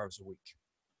than 4 hours a week.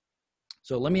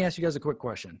 So let me ask you guys a quick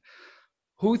question.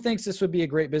 Who thinks this would be a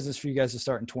great business for you guys to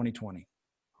start in 2020?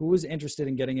 Who is interested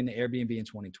in getting into Airbnb in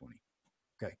 2020?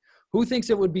 Okay. Who thinks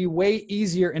it would be way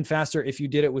easier and faster if you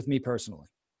did it with me personally?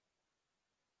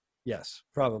 Yes,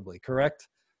 probably. Correct.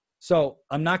 So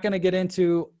I'm not going to get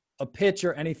into a pitch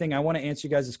or anything. I want to answer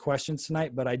you guys' questions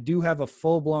tonight, but I do have a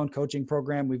full-blown coaching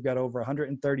program. We've got over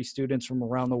 130 students from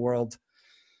around the world.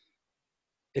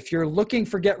 If you're looking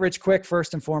for get rich quick,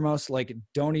 first and foremost, like,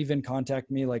 don't even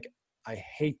contact me. Like, I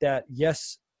hate that.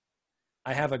 Yes,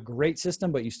 I have a great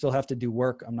system, but you still have to do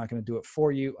work. I'm not going to do it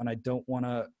for you. And I don't want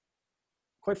to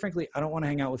quite frankly, I don't want to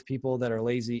hang out with people that are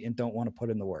lazy and don't want to put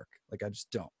in the work. Like I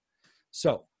just don't.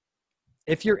 So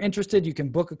if you're interested, you can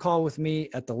book a call with me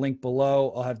at the link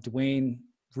below. I'll have Dwaine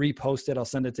repost it. I'll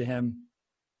send it to him.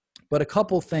 But a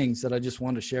couple things that I just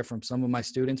wanted to share from some of my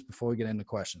students before we get into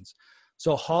questions.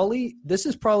 So Holly, this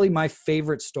is probably my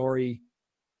favorite story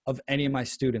of any of my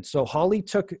students. So Holly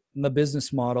took the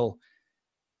business model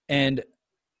and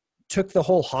took the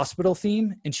whole hospital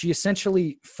theme, and she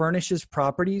essentially furnishes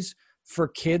properties for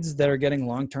kids that are getting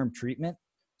long-term treatment.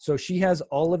 So she has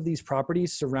all of these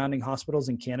properties surrounding hospitals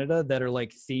in Canada that are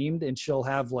like themed, and she'll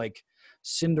have like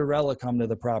Cinderella come to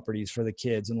the properties for the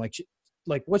kids. And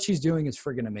like what she's doing is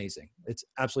friggin' amazing. It's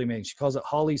absolutely amazing. She calls it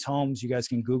Holly's Homes. You guys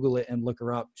can Google it and look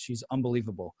her up. She's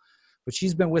unbelievable. But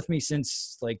she's been with me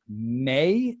since like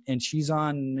May, and she's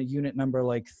on unit number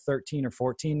like 13 or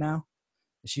 14 now.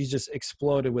 She's just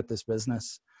exploded with this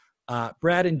business.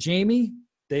 Brad and Jamie,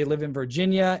 they live in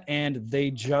Virginia, and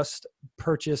they just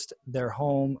purchased their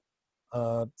home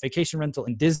vacation rental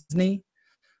in Disney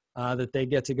that they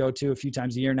get to go to a few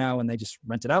times a year now, and they just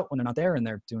rent it out when they're not there, and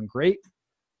they're doing great.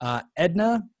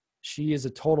 Edna, she is a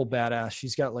total badass.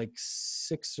 She's got like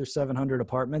 600 or 700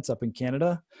 apartments up in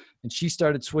Canada, and she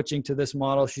started switching to this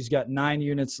model. She's got 9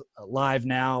 units live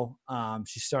now.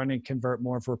 She's starting to convert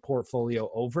more of her portfolio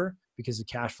over because the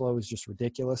cash flow is just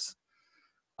ridiculous.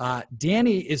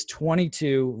 Danny is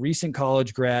 22, recent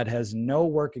college grad, has no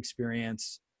work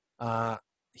experience.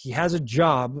 He has a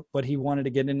job, but he wanted to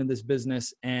get into this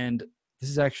business, and this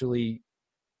is actually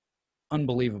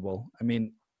unbelievable. I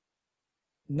mean,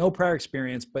 no prior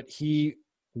experience, but he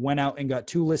went out and got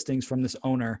 2 listings from this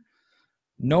owner,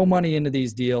 no money into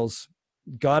these deals,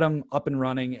 got him up and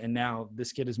running, and now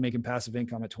this kid is making passive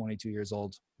income at 22 years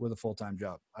old with a full-time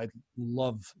job. I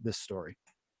love this story.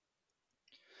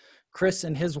 Chris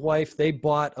and his wife, they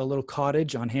bought a little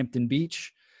cottage on Hampton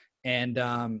Beach, and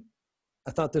I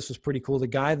thought this was pretty cool. The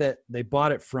guy that they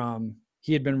bought it from,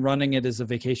 he had been running it as a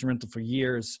vacation rental for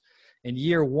years. In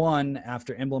year 1,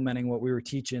 after implementing what we were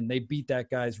teaching, they beat that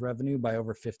guy's revenue by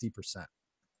over 50%.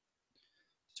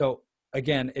 So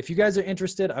again, if you guys are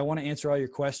interested, I want to answer all your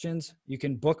questions. You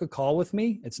can book a call with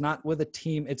me. It's not with a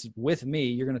team. It's with me.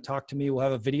 You're going to talk to me. We'll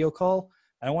have a video call.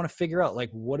 I want to figure out,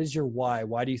 like, what is your why?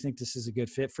 Why do you think this is a good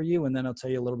fit for you? And then I'll tell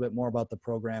you a little bit more about the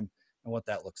program and what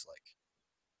that looks like.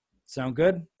 Sound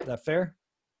good? Is that fair?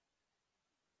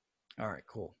 All right,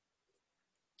 cool.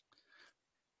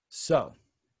 So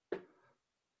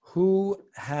who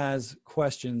has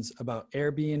questions about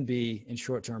Airbnb and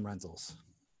short-term rentals?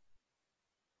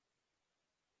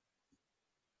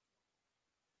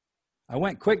 I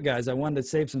went quick, guys. I wanted to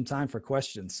save some time for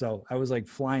questions, so I was like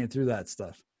flying through that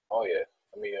stuff. Oh yeah,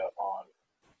 let me on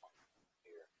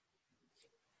here.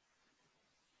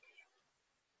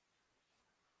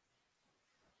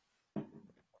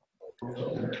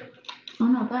 Oh,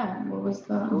 not bad. What was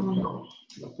the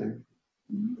Nothing.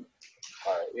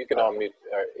 All right, you can unmute.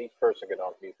 Each person can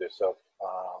unmute themselves.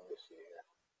 Let's see here.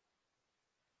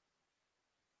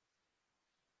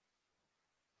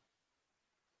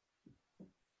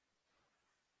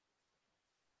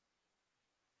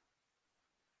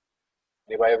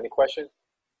 Anybody have any questions?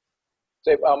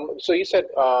 So you said,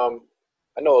 I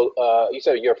know you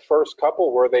said your first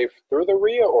couple, were they through the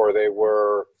RIA, or they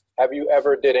were? Have you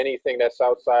ever did anything that's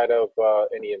outside of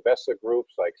any investor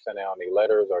groups, like send out any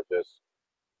letters or just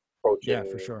approaching? Yeah,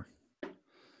 for sure.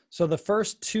 So the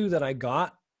first 2 that I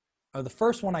got, or the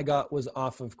first one I got was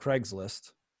off of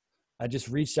Craigslist. I just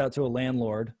reached out to a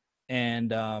landlord,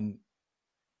 and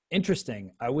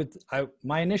interesting.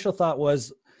 My initial thought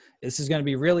was, this is going to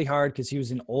be really hard because he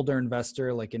was an older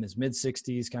investor, like in his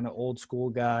mid-60s, kind of old school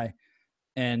guy.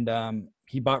 And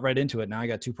he bought right into it. Now I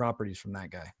got 2 properties from that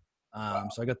guy. Wow.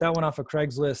 So I got that one off of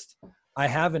Craigslist. I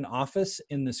have an office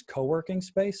in this co-working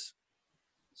space.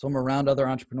 So I'm around other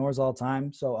entrepreneurs all the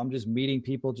time. So I'm just meeting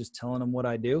people, just telling them what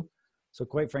I do. So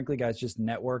quite frankly, guys, just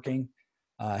networking,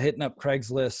 hitting up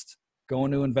Craigslist,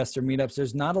 going to investor meetups.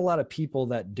 There's not a lot of people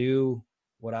that do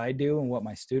what I do and what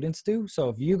my students do. So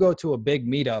if you go to a big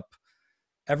meetup,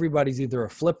 everybody's either a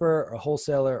flipper, a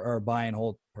wholesaler, or a buy and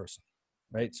hold person,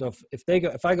 right? So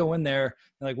if I go in there,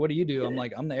 they're like, what do you do? I'm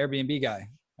like, I'm the Airbnb guy.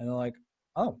 And they're like,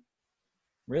 oh,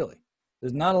 really?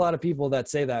 There's not a lot of people that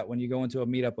say that when you go into a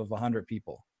meetup of 100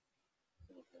 people,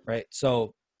 right?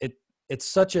 So it's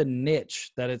such a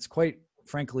niche that it's quite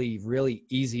frankly really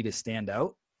easy to stand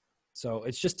out. So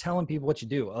it's just telling people what you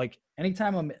do. Like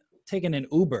anytime I'm taking an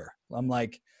Uber, I'm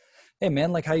like, hey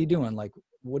man, like how you doing? Like,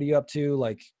 what are you up to?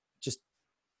 Like just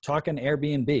talking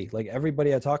Airbnb. Like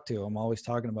everybody I talk to, I'm always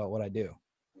talking about what I do.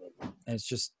 And it's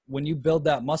just, when you build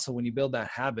that muscle, when you build that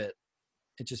habit,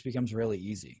 it just becomes really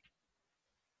easy.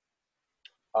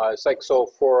 It's like, so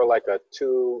for like a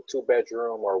two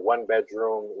bedroom or one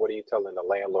bedroom, what are you telling the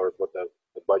landlord what the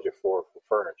budget for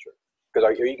furniture? Because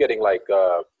are you getting like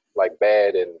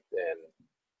bed and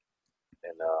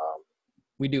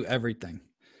We do everything.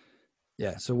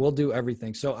 Yeah, so we'll do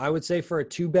everything. So I would say for a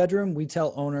 2-bedroom, we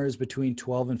tell owners between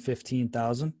 12 and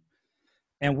 15,000,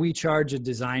 and we charge a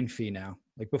design fee now.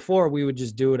 Like before, we would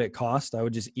just do it at cost. I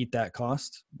would just eat that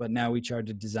cost, but now we charge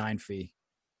a design fee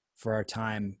for our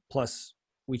time. Plus,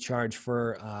 we charge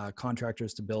for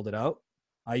contractors to build it out.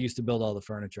 I used to build all the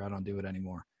furniture. I don't do it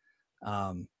anymore.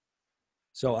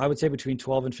 So I would say between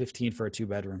 12 and 15 for a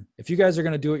 2-bedroom. If you guys are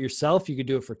going to do it yourself, you could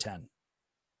do it for 10.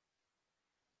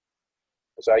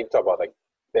 so you talk about like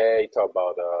bed, you talk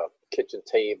about kitchen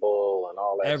table and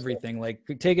all that Everything. stuff.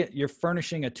 Like take it, you're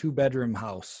furnishing a 2-bedroom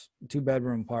house,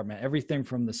 2-bedroom apartment, everything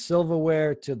from the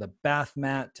silverware to the bath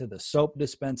mat, to the soap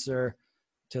dispenser,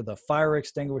 to the fire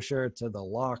extinguisher, to the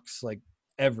locks, like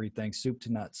everything, soup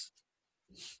to nuts.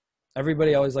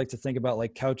 Everybody always like to think about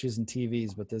like couches and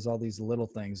TVs, but there's all these little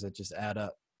things that just add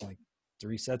up, like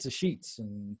 3 sets of sheets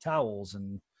and towels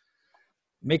and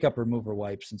makeup remover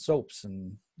wipes and soaps.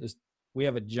 And we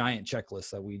have a giant checklist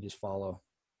that we just follow.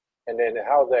 And then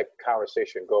how that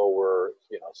conversation go where,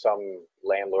 some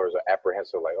landlords are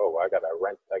apprehensive, like, oh, I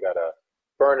gotta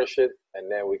furnish it,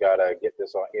 and then we gotta get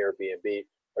this on Airbnb.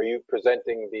 Are you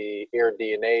presenting the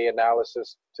AirDNA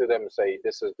analysis to them and say,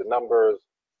 this is the numbers,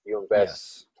 you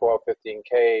invest 12,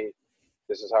 15K,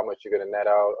 this is how much you're gonna net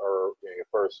out, or your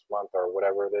first month or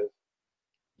whatever it is?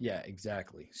 Yeah,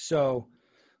 exactly. So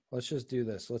let's just do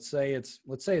this. Let's say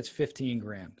it's 15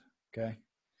 grand. Okay.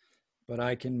 But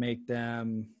I can make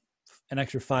them an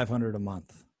extra 500 a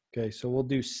month. Okay. So we'll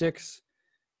do 6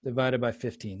 divided by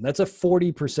 15. That's a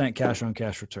 40% cash on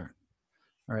cash return.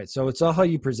 All right. So it's all how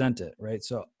you present it, right?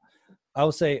 So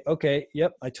I'll say, okay,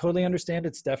 yep, I totally understand.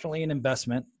 It's definitely an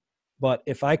investment, but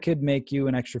if I could make you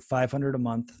an extra 500 a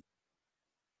month,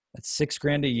 that's 6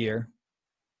 grand a year.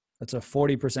 That's a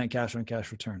 40% cash on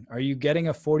cash return. Are you getting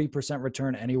a 40%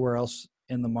 return anywhere else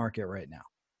in the market right now?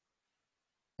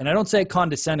 And I don't say it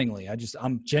condescendingly.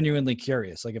 I'm genuinely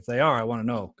curious. Like if they are, I want to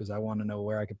know, because I want to know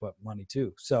where I could put money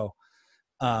too. So,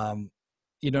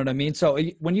 you know what I mean? So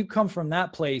when you come from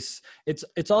that place,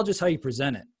 it's all just how you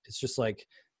present it. It's just like,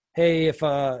 hey, if,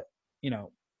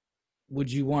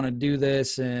 would you want to do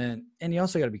this? And you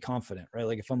also got to be confident, right?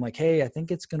 Like if I'm like, hey, I think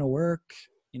it's going to work,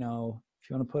 if you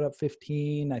want to put up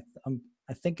 15, I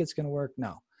think it's going to work.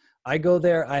 No, I go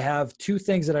there. I have 2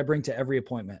 things that I bring to every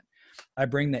appointment. I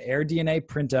bring the AirDNA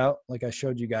printout, like I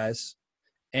showed you guys.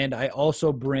 And I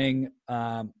also bring,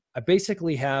 I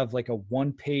basically have like a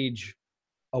one-pager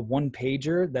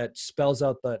that spells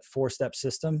out that 4-step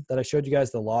system that I showed you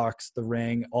guys, the locks, the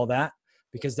ring, all that,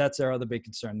 because that's their other big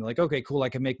concern. They're like, okay, cool, I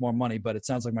can make more money, but it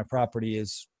sounds like my property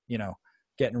is,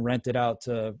 getting rented out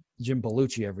to Jim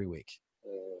Belushi every week,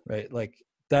 right? Like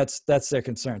that's their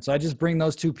concern. So I just bring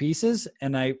those 2 pieces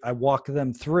and I walk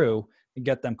them through and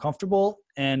get them comfortable.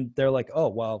 And they're like, oh,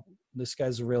 well, this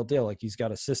guy's a real deal. Like he's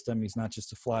got a system. He's not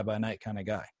just a fly by night kind of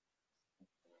guy.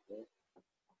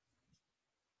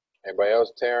 Anybody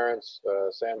else? Terrence,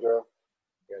 Sandra,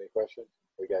 got any questions?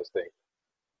 What do you guys think?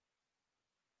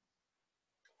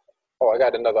 Oh, I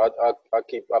got another.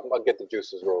 I'll get the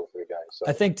juices rolling for you guys. So,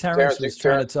 I think Terrence was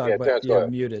trying to talk, yeah, but Terrence, you're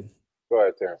muted. Go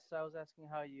ahead, Terrence. So I was asking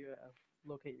how you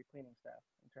locate your cleaning staff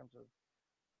in terms of.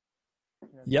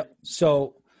 Yep.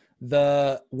 So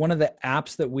one of the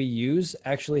apps that we use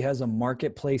actually has a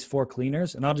marketplace for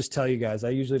cleaners. And I'll just tell you guys, I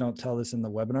usually don't tell this in the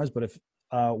webinars, but if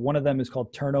one of them is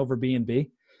called Turnover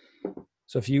B&B.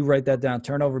 So if you write that down,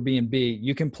 Turnover B&B,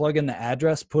 you can plug in the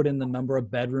address, put in the number of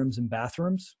bedrooms and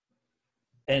bathrooms,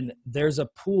 and there's a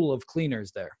pool of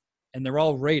cleaners there and they're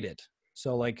all rated.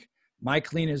 So like my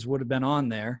cleaners would have been on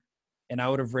there and I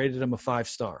would have rated them a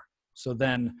 5-star. So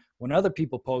then when other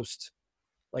people post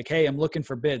like, hey, I'm looking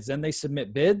for bids, then they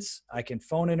submit bids. I can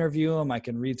phone interview them. I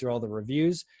can read through all the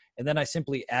reviews. And then I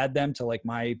simply add them to like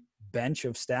my bench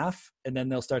of staff, and then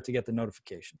they'll start to get the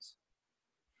notifications.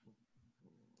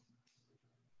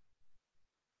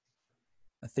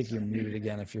 I think you're muted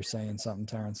again if you're saying something,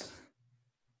 Terrence.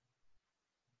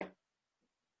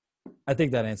 I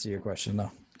think that answered your question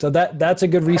though. So that's a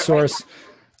good resource.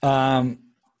 I've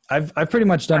pretty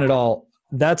much done it all.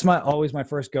 That's always my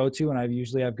first go-to, and I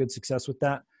usually have good success with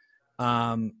that.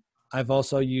 I've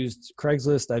also used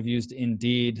Craigslist. I've used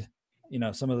Indeed,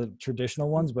 some of the traditional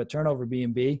ones, but Turnover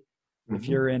B&B, if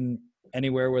you're in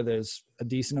anywhere where there's a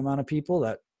decent amount of people,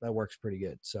 that works pretty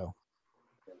good. So.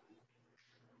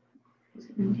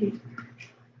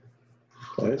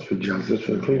 That's for justice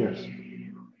for cleaners.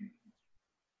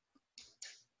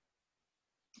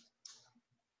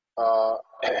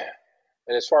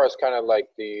 and as far as kind of like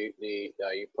you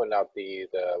putting out the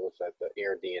what's that, the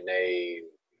AirDNA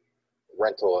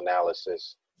rental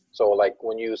analysis. So like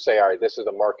when you say, all right, this is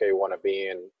the market you want to be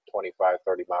in, 25,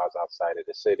 30 miles outside of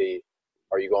the city,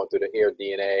 are you going through the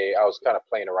AirDNA? I was kind of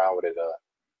playing around with it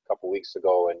a couple weeks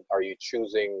ago. And are you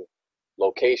choosing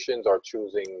locations or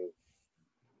choosing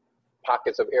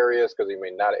pockets of areas? Because I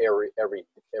mean, not every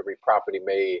property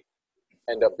may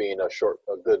end up being a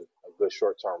good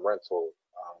short-term rental.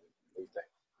 What do you think?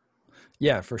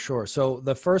 Yeah, for sure. So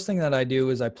the first thing that I do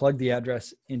is I plug the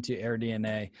address into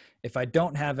AirDNA. If I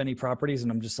don't have any properties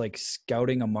and I'm just like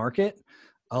scouting a market,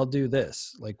 I'll do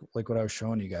this, like what I was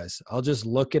showing you guys. I'll just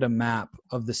look at a map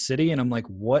of the city and I'm like,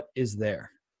 what is there?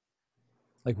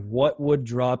 Like what would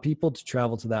draw people to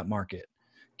travel to that market?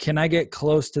 Can I get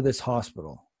close to this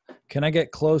hospital? Can I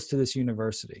get close to this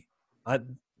university?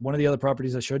 One of the other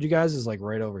properties I showed you guys is like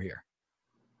right over here.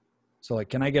 So like,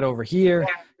 can I get over here?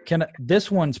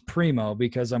 This one's primo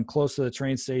because I'm close to the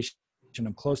train station.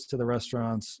 I'm close to the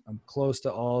restaurants. I'm close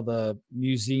to all the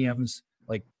museums.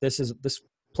 Like this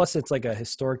plus it's like a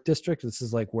historic district. This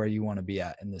is like where you want to be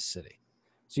at in this city.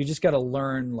 So you just got to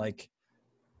learn like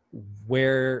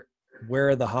where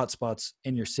are the hot spots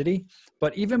in your city.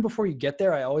 But even before you get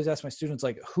there, I always ask my students,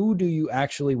 like, who do you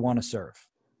actually want to serve?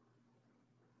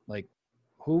 Like,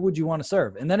 who would you want to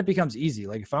serve? And then it becomes easy.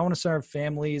 Like if I want to serve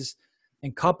families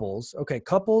and couples, okay,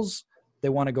 couples, they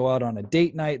want to go out on a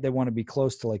date night. They want to be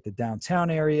close to like the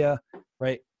downtown area,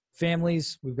 right?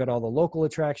 Families, we've got all the local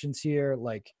attractions here.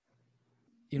 Like,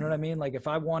 you know what I mean? Like if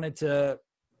I wanted to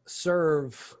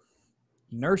serve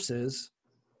nurses,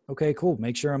 okay, cool.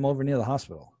 Make sure I'm over near the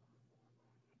hospital.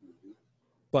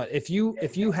 But if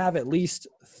you have at least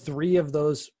 3 of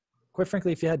those, quite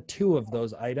frankly, if you had 2 of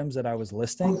those items that I was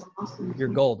listing, you're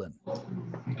golden.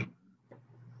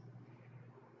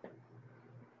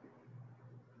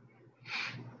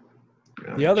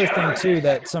 The other thing too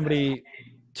that somebody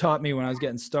taught me when I was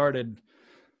getting started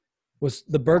was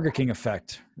the Burger King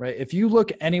effect, right? If you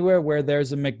look anywhere where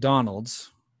there's a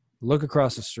McDonald's, look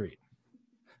across the street.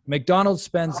 McDonald's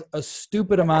spends a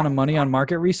stupid amount of money on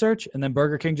market research, and then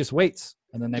Burger King just waits,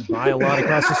 and then they buy a lot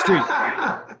across the street.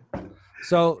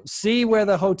 So see where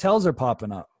the hotels are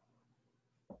popping up.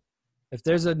 If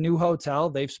there's a new hotel,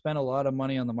 they've spent a lot of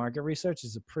money on the market research.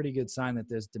 It's a pretty good sign that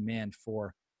there's demand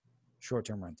for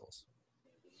short-term rentals.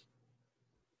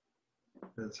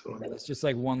 That's funny. It's just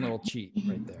like one little cheat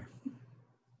right there.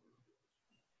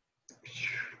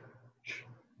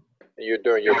 You're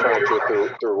trying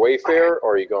to through Wayfair,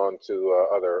 or are you going to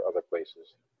other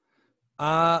places?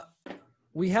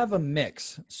 We have a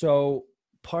mix. So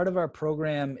part of our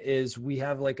program is we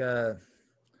have like a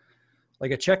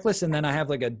checklist, and then I have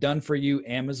like a done for you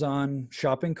Amazon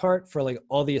shopping cart for like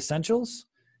all the essentials.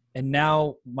 And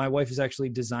now my wife is actually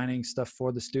designing stuff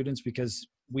for the students because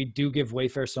we do give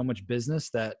Wayfair so much business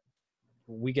that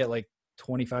we get like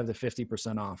 25 to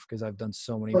 50% off because I've done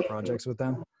so many projects with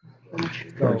them.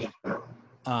 So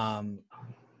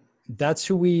that's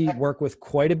who we work with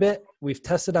quite a bit. We've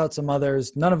tested out some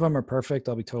others. None of them are perfect.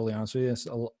 I'll be totally honest with you.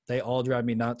 So they all drive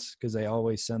me nuts because they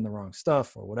always send the wrong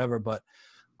stuff or whatever. But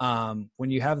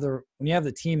when you have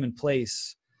the team in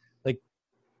place, like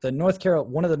one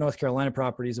of the North Carolina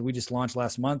properties that we just launched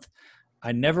last month,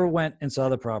 I never went and saw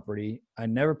the property. I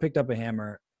never picked up a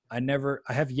hammer. I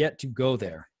have yet to go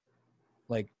there.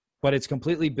 But it's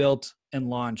completely built and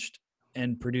launched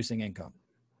and producing income.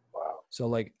 Wow. So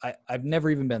like I've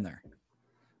never even been there.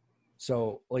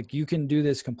 So like you can do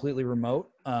this completely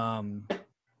remote,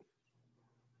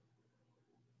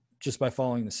 just by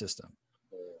following the system.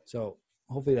 So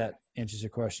hopefully that answers your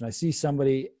question. I see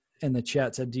somebody in the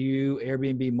chat said, do you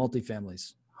Airbnb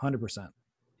multifamilies? 100%.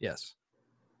 Yes.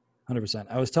 100%.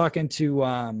 I was talking to,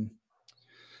 I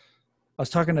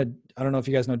don't know if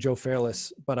you guys know Joe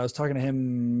Fairless, but I was talking to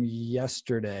him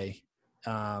yesterday.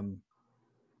 And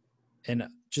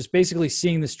just basically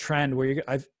seeing this trend where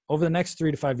over the next 3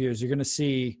 to 5 years, you're going to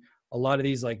see a lot of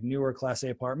these like newer Class A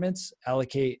apartments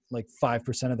allocate like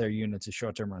 5% of their units as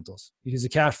short-term rentals because the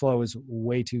cash flow is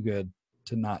way too good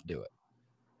to not do it.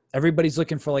 Everybody's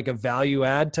looking for like a value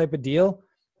add type of deal.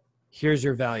 Here's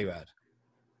your value add.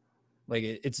 Like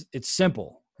it's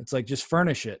simple. It's like just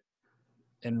furnish it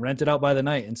and rent it out by the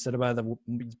night instead of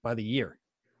by the year,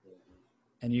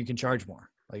 and you can charge more.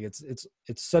 Like it's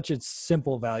such a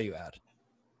simple value add.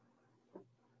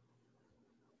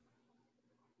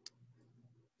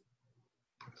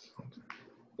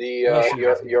 The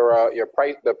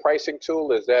pricing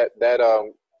tool, is that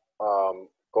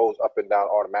goes up and down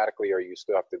automatically, or you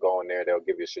still have to go in there? They'll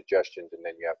give you suggestions, and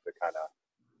then you have to kind of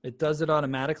It does it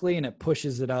automatically and it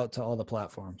pushes it out to all the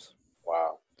platforms.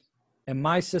 Wow. And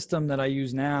my system that I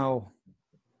use now,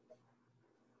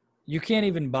 you can't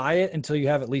even buy it until you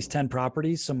have at least 10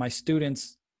 properties. So my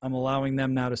students, I'm allowing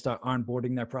them now to start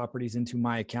onboarding their properties into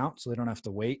my account so they don't have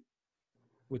to wait,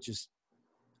 which is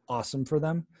awesome for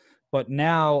them. But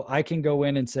now I can go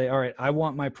in and say, all right, I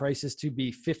want my prices to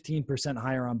be 15%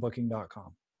 higher on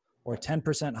booking.com or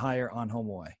 10% higher on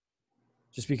HomeAway.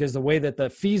 Just because the way that the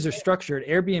fees are structured,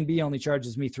 Airbnb only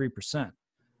charges me 3%,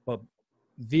 but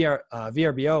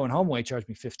VRBO and HomeAway charge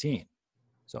me 15%.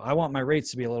 So I want my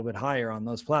rates to be a little bit higher on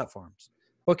those platforms.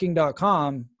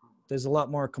 Booking.com, there's a lot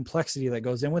more complexity that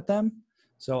goes in with them.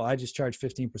 So I just charge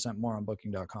 15% more on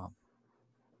booking.com.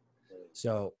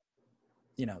 So,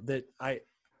 you know,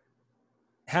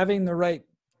 having the right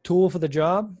tool for the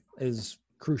job is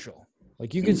crucial.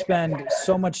 Like you can spend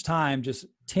so much time just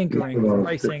tinkering with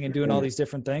pricing and doing all these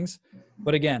different things.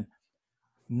 But again,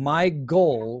 my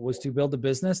goal was to build a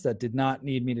business that did not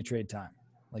need me to trade time.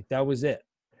 Like that was it.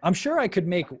 I'm sure I could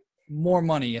make more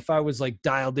money if I was like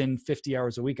dialed in 50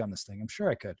 hours a week on this thing. I'm sure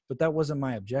I could, but that wasn't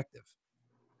my objective.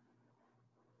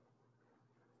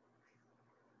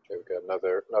 Okay, we got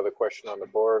another question on the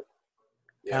board.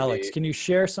 Yeah, Alex, can you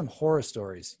share some horror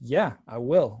stories? Yeah, I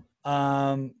will.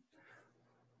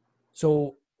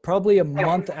 So probably a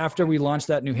month after we launched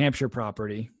that New Hampshire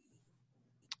property,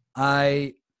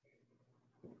 I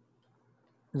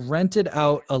rented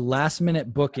out a last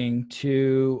minute booking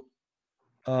to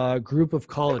a group of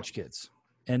college kids,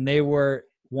 and they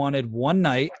wanted one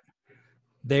night.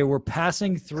 They were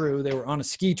passing through, they were on a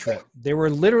ski trip. They were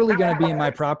literally going to be in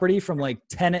my property from like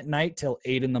 10 at night till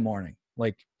 8 in the morning.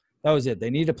 Like that was it. They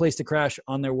needed a place to crash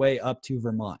on their way up to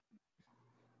Vermont.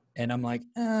 And I'm like,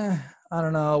 I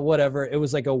don't know, whatever. It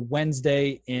was like a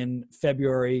Wednesday in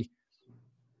February.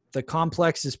 The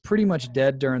complex is pretty much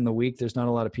dead during the week. There's not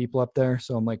a lot of people up there.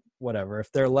 So I'm like, whatever.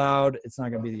 If they're loud, it's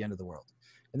not going to be the end of the world.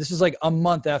 And this is like a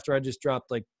month after I just dropped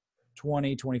like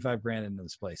 25 grand into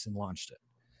this place and launched it.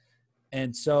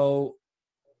 And so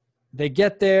they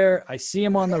get there, I see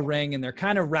them on the ring and they're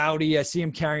kind of rowdy. I see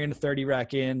them carrying a 30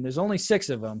 rack in. There's only 6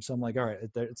 of them. So I'm like, all right,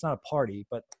 it's not a party,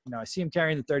 but you know, I see them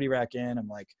carrying the 30 rack in. I'm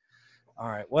like, all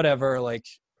right, whatever. Like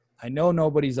I know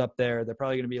nobody's up there. They're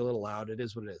probably going to be a little loud. It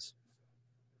is what it is.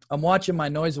 I'm watching my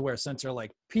noise aware sensor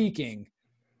like peaking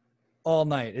all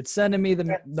night. It's sending me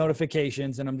the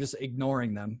notifications and I'm just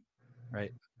ignoring them,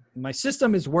 right? My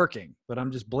system is working, but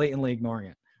I'm just blatantly ignoring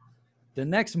it. The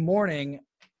next morning,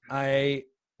 I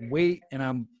wait and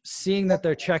I'm seeing that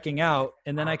they're checking out.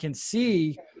 And then I can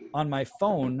see on my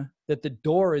phone that the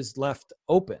door is left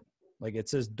open. Like it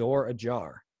says door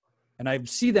ajar. And I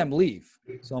see them leave.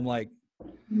 So I'm like,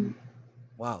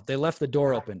 wow, they left the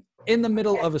door open in the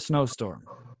middle of a snowstorm.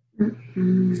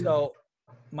 So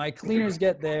my cleaners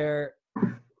get there.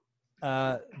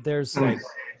 There's like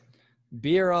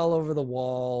beer all over the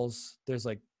walls. There's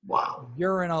like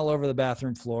urine all over the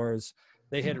bathroom floors.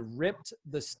 They had ripped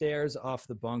the stairs off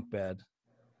the bunk bed.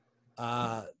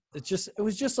 It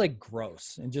was just like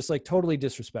gross and just like totally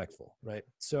disrespectful. Right.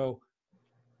 So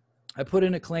I put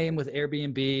in a claim with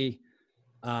Airbnb,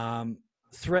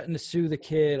 threatened to sue the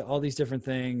kid, all these different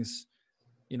things.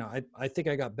 You know, I think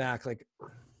I got back like a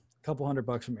couple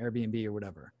 $100 from Airbnb or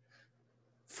whatever.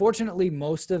 Fortunately,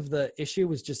 most of the issue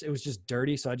was it was just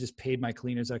dirty. So I just paid my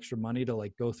cleaners extra money to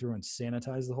like go through and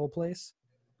sanitize the whole place.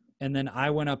 And then I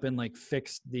went up and like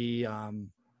fixed the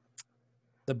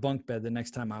bunk bed the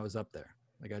next time I was up there.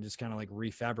 Like I just kind of like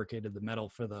refabricated the metal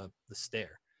for the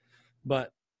stair.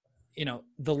 But, you know,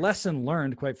 the lesson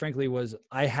learned, quite frankly, was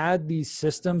I had these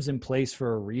systems in place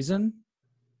for a reason.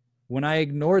 When I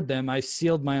ignored them, I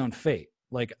sealed my own fate.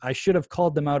 Like I should have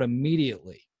called them out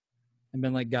immediately and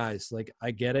been like, guys, like,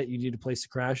 I get it. You need a place to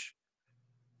crash.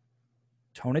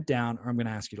 Tone it down or I'm going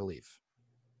to ask you to leave.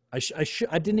 I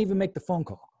didn't even make the phone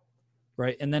call.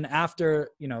 Right. And then after,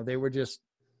 you know, they were just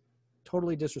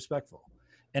totally disrespectful.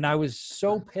 And I was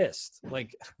so pissed.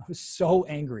 Like I was so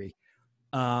angry.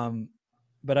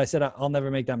 But I said, I'll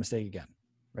never make that mistake again.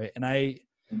 Right. And I,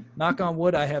 knock on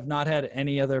wood, I have not had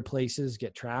any other places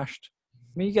get trashed.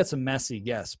 I mean, you get some messy,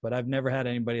 yes, but I've never had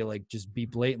anybody like just be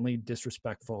blatantly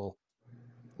disrespectful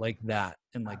like that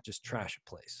and like just trash a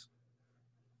place.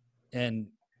 And,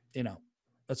 you know,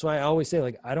 that's why I always say,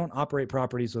 like, I don't operate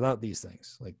properties without these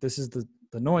things. Like this is the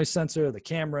noise sensor, the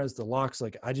cameras, the locks.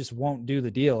 Like I just won't do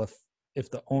the deal if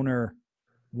the owner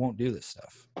won't do this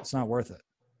stuff. It's not worth it.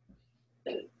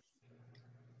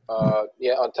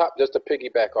 Yeah, on top, just to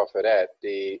piggyback off of that,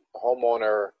 the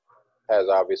homeowner has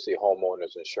obviously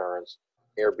homeowner's insurance.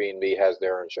 Airbnb has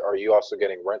their insurance. Are you also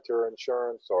getting renter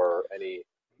insurance or any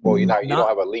Well, you don't Not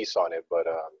have a lease on it, but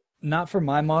not for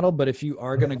my model, but if you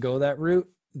are going to go that route,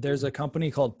 there's a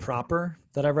company called Proper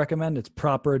that I recommend. It's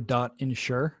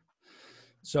proper.insure.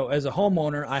 So as a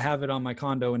homeowner, I have it on my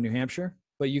condo in New Hampshire,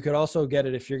 but you could also get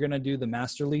it if you're going to do the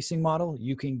master leasing model.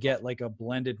 You can get like a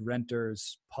blended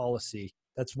renters policy.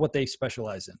 That's what they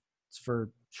specialize in. It's for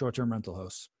short-term rental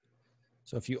hosts.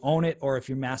 So if you own it or if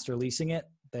you're master leasing it,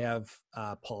 they have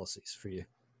policies for you.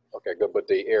 okay, good. But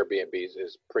the Airbnbs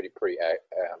is pretty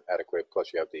adequate.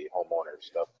 Plus, you have the homeowner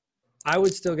stuff. I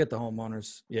would still get the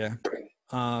homeowners. Yeah.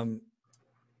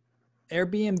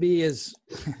 Airbnb is,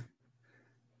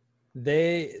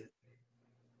 they're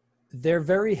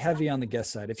very heavy on the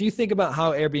guest side. If you think about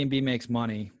how Airbnb makes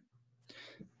money,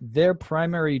 their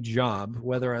primary job,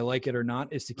 whether I like it or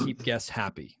not, is to keep guests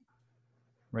happy,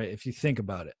 right? If you think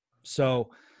about it.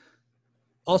 So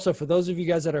also for those of you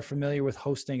guys that are familiar with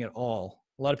hosting at all,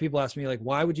 a lot of people ask me like,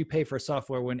 why would you pay for a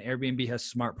software when Airbnb has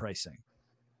smart pricing?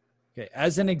 Okay.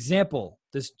 As an example,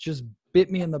 this just bit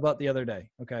me in the butt the other day.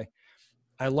 Okay.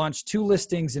 I launched 2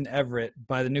 listings in Everett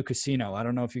by the new casino. I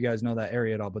don't know if you guys know that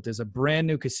area at all, but there's a brand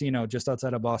new casino just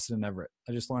outside of Boston and Everett.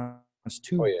 I just launched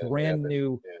 2 brand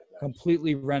new,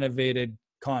 completely renovated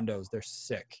condos. They're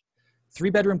sick.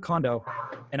 3-bedroom condo.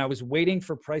 And I was waiting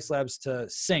for Price Labs to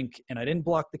sync and I didn't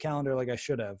block the calendar like I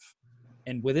should have.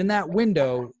 And within that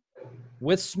window,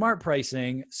 with smart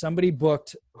pricing, somebody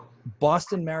booked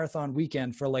Boston Marathon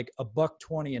weekend for like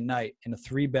 $120 a night in a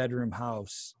 3-bedroom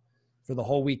house for the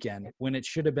whole weekend when it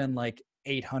should have been like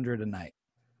 $800 a night.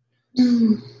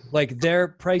 Like their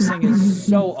pricing is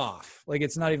so off. Like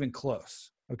it's not even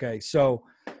close. Okay. So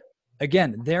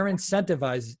again, they're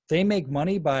incentivized. They make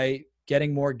money by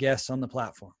getting more guests on the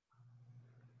platform.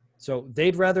 So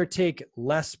they'd rather take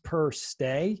less per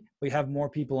stay, but have more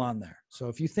people on there. So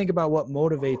if you think about what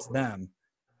motivates them,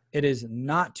 it is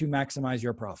not to maximize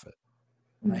your profit.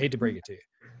 I hate to break it to you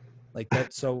like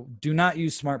that. So do not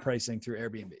use smart pricing through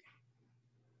Airbnb.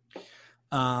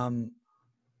 And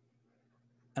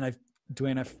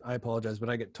Dwaine, I apologize, but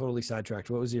I get totally sidetracked.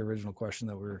 What was the original question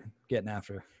that we're getting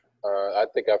after? I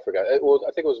think I forgot. I think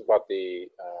it was about the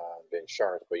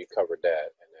insurance, but you covered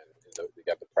that, and then you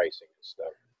got the pricing and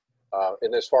stuff.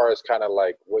 And as far as kind of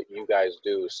like what you guys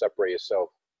do, separate yourself,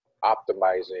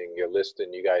 optimizing your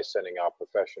listing, you guys sending out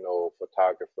professional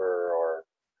photographer or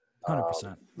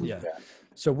 100%. Yeah.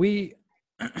 So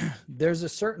there's a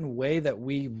certain way that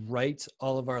we write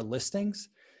all of our listings.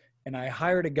 And I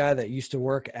hired a guy that used to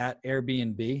work at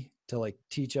Airbnb to like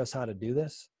teach us how to do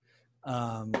this.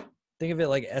 Think of it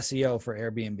like SEO for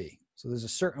Airbnb. So there's a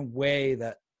certain way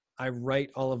that I write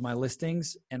all of my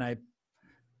listings, and I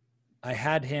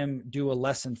had him do a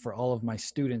lesson for all of my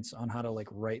students on how to like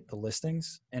write the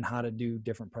listings and how to do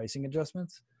different pricing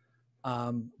adjustments.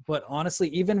 But honestly,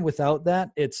 even without that,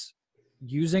 it's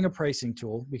using a pricing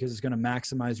tool because it's going to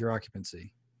maximize your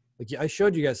occupancy. Like I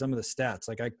showed you guys some of the stats.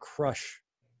 Like I crush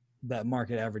that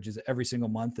market averages every single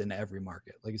month in every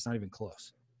market. Like it's not even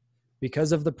close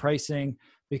because of the pricing,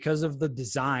 because of the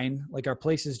design. Like our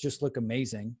places just look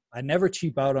amazing. I never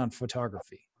cheap out on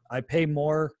photography. I pay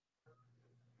more.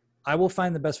 I will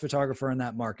find the best photographer in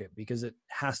that market because it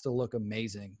has to look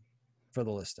amazing for the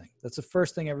listing. That's the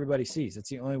first thing everybody sees. It's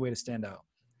the only way to stand out.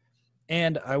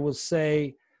 And I will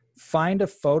say, find a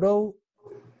photo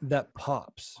that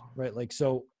pops, right? Like,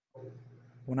 so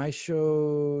when I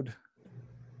showed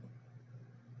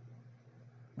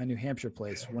my New Hampshire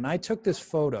place, when I took this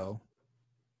photo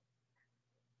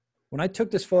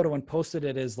and posted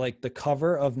it as like the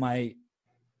cover of my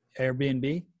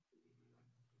Airbnb,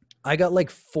 I got like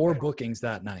 4 bookings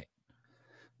that night.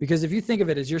 Because if you think of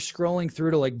it as you're scrolling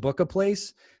through to like book a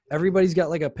place, everybody's got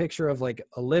like a picture of like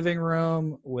a living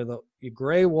room with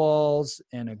gray walls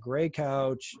and a gray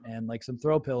couch and like some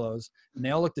throw pillows, and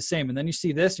they all look the same. And then you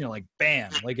see this and you're like,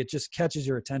 bam, like it just catches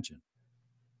your attention.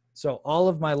 So all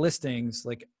of my listings,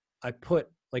 like I put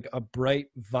like a bright,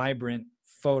 vibrant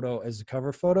photo as a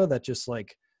cover photo that just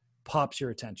like pops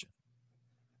your attention.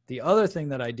 The other thing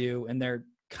that I do, and they're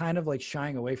kind of like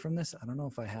shying away from this, I don't know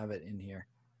if I have it in here,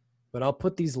 but I'll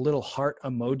put these little heart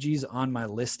emojis on my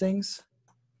listings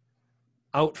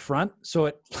out front. So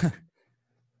it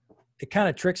kind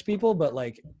of tricks people, but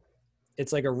like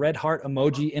it's like a red heart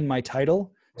emoji in my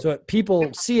title. So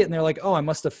people see it and they're like, oh, I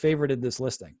must have favorited this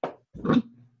listing.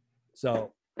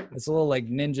 So it's a little like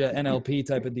ninja NLP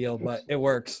type of deal, but it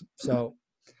works. So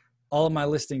all of my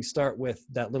listings start with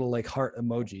that little like heart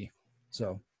emoji.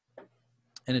 So,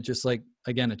 and it just like,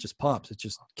 again, it just pops. It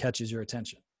just catches your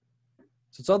attention.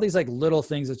 So it's all these like little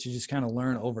things that you just kind of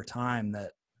learn over time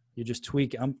that you just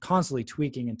tweak. I'm constantly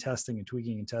tweaking and testing and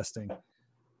tweaking and testing.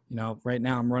 you know, right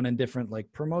now I'm running different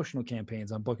like promotional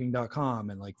campaigns on booking.com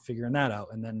and like figuring that out.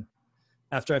 And then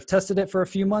after I've tested it for a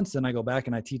few months, then I go back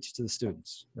and I teach it to the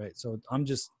students. Right. So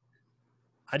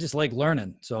I just like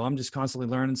learning. So I'm just constantly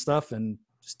learning stuff and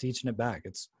just teaching it back.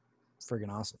 It's friggin'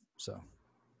 awesome. So.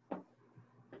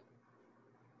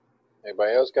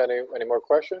 Anybody else got any more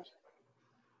questions?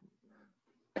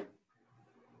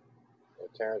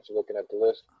 Terrence, you looking at the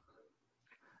list?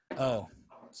 Oh,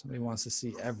 somebody wants to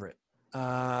see Everett.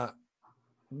 Let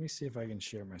me see if I can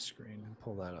share my screen and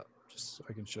pull that up just so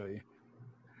I can show you.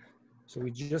 So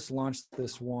we just launched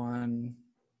this one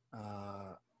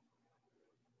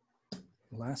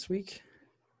last week.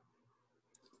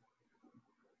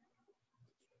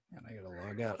 And I gotta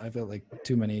log out. I've got like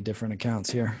too many different accounts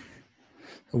here.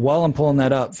 While I'm pulling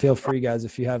that up, feel free, guys,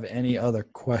 if you have any other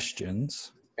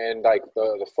questions. And like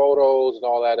the photos and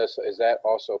all that, is that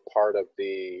also part of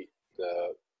the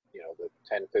you know, the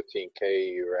 10,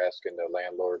 15K you're asking the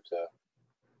landlord to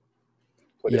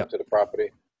put into the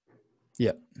property?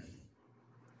 Yep.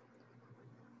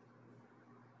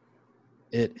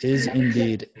 It is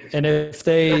indeed. And if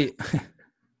they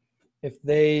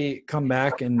come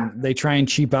back and they try and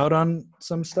cheap out on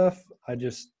some stuff,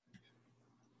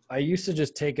 I used to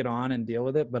just take it on and deal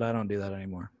with it, but I don't do that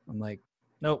anymore. I'm like,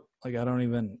 nope, like I don't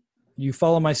even, you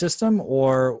follow my system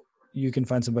or you can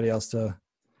find somebody else to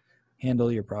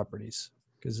handle your properties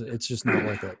because it's just not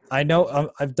worth it. I know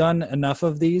I've done enough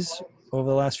of these over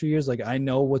the last few years. Like I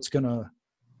know what's gonna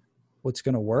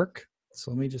work. So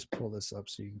let me just pull this up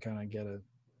so you can kind of get a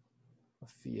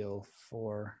feel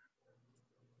for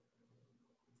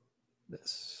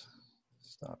this.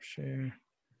 Stop share,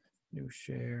 new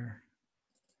share,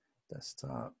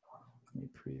 desktop. Let me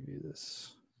preview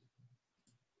this.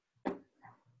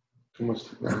 Too much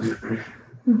technology.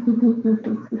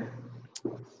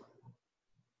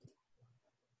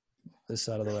 This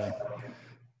out of the way.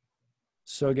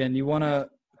 So again, you want a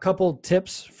couple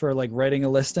tips for like writing a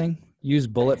listing. Use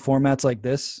bullet formats like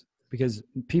this because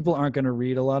people aren't going to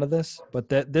read a lot of this, but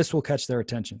this will catch their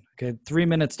attention. Okay, 3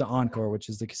 minutes to Encore, which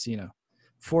is the casino.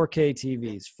 4K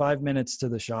TVs, 5 minutes to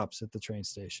the shops at the train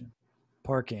station.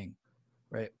 Parking,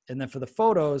 right? And then for the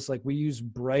photos, like we use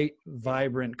bright,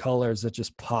 vibrant colors that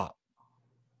just pop.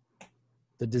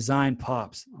 The design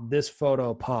pops. This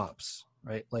photo pops,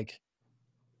 right? Like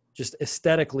just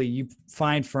aesthetically, you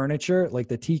find furniture like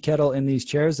the tea kettle in these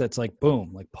chairs that's like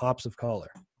boom, like pops of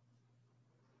color.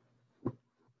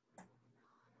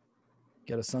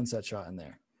 Get a sunset shot in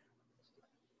there.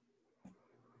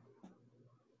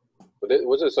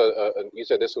 Was this you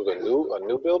said this was a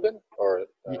new building or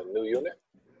a new unit?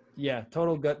 Yeah,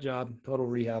 total gut job, total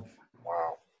rehab.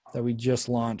 Wow. That we just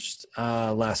launched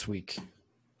last week.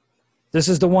 This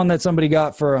is the one that somebody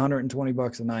got for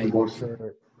 $120 a night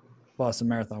for Boston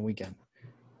Marathon weekend.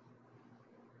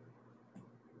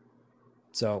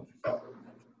 So,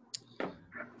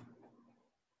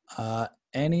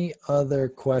 any other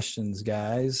questions,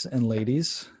 guys and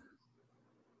ladies?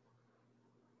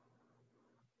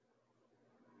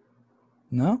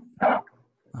 No? All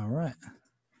right.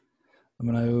 I'm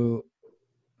going to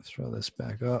throw this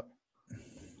back up.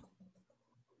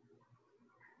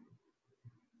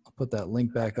 I'll put that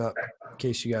link back up in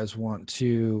case you guys want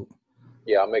to.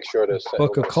 Yeah, I'll make sure to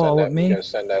book a call with me. We're going to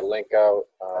send that link out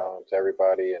to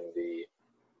everybody in the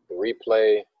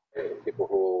replay. People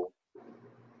who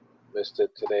missed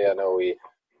it today. I know we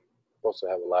supposed to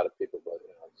have a lot of people, but you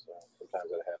know,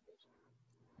 sometimes that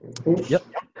happens. Yep.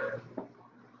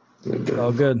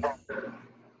 All good.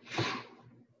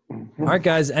 All right,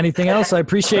 guys. Anything else? I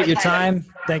appreciate your time.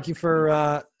 Thank you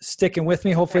for sticking with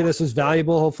me. Hopefully this was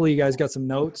valuable. Hopefully you guys got some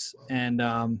notes and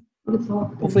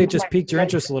hopefully it just piqued your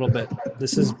interest a little bit.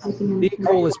 This is the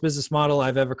coolest business model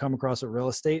I've ever come across with real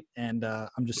estate. And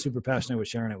I'm just super passionate with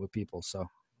sharing it with people. So.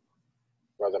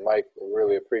 Brother Mike, we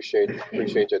really appreciate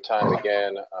your time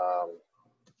again.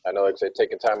 I know it's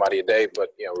taking time out of your day, but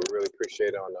you know, we really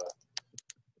appreciate it on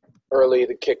early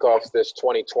to kick off this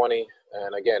 2020.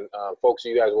 And again, folks,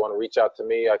 you guys want to reach out to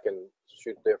me, I can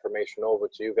shoot the information over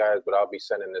to you guys, but I'll be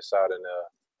sending this out in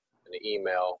an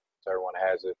email so everyone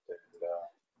has it. And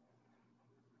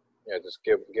yeah, just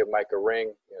give Mike a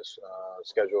ring,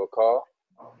 schedule a call,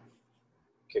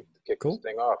 kick cool. This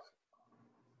thing off.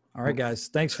 All right, guys.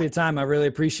 Thanks for your time. I really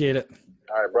appreciate it.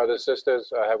 All right, brothers,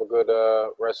 sisters, have a good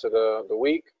rest of the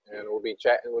week, and we'll be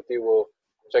chatting with you. We'll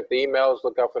check the emails.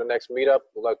 Look out for the next meetup.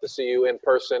 We'd like to see you in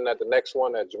person at the next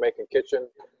one at Jamaican Kitchen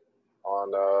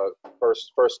on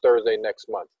first Thursday next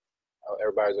month.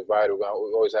 Everybody's invited. We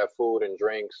always have food and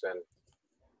drinks and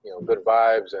good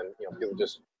vibes, and people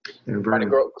just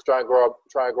try and grow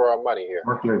our money here.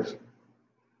 Workplace.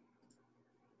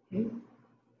 Okay.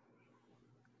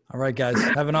 All right, guys.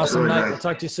 Have an awesome night. We'll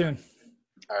talk to you soon.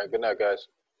 All right. Good night, guys.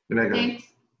 Good night, guys. Thanks.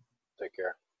 Take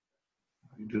care.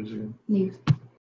 You do the same. Leave.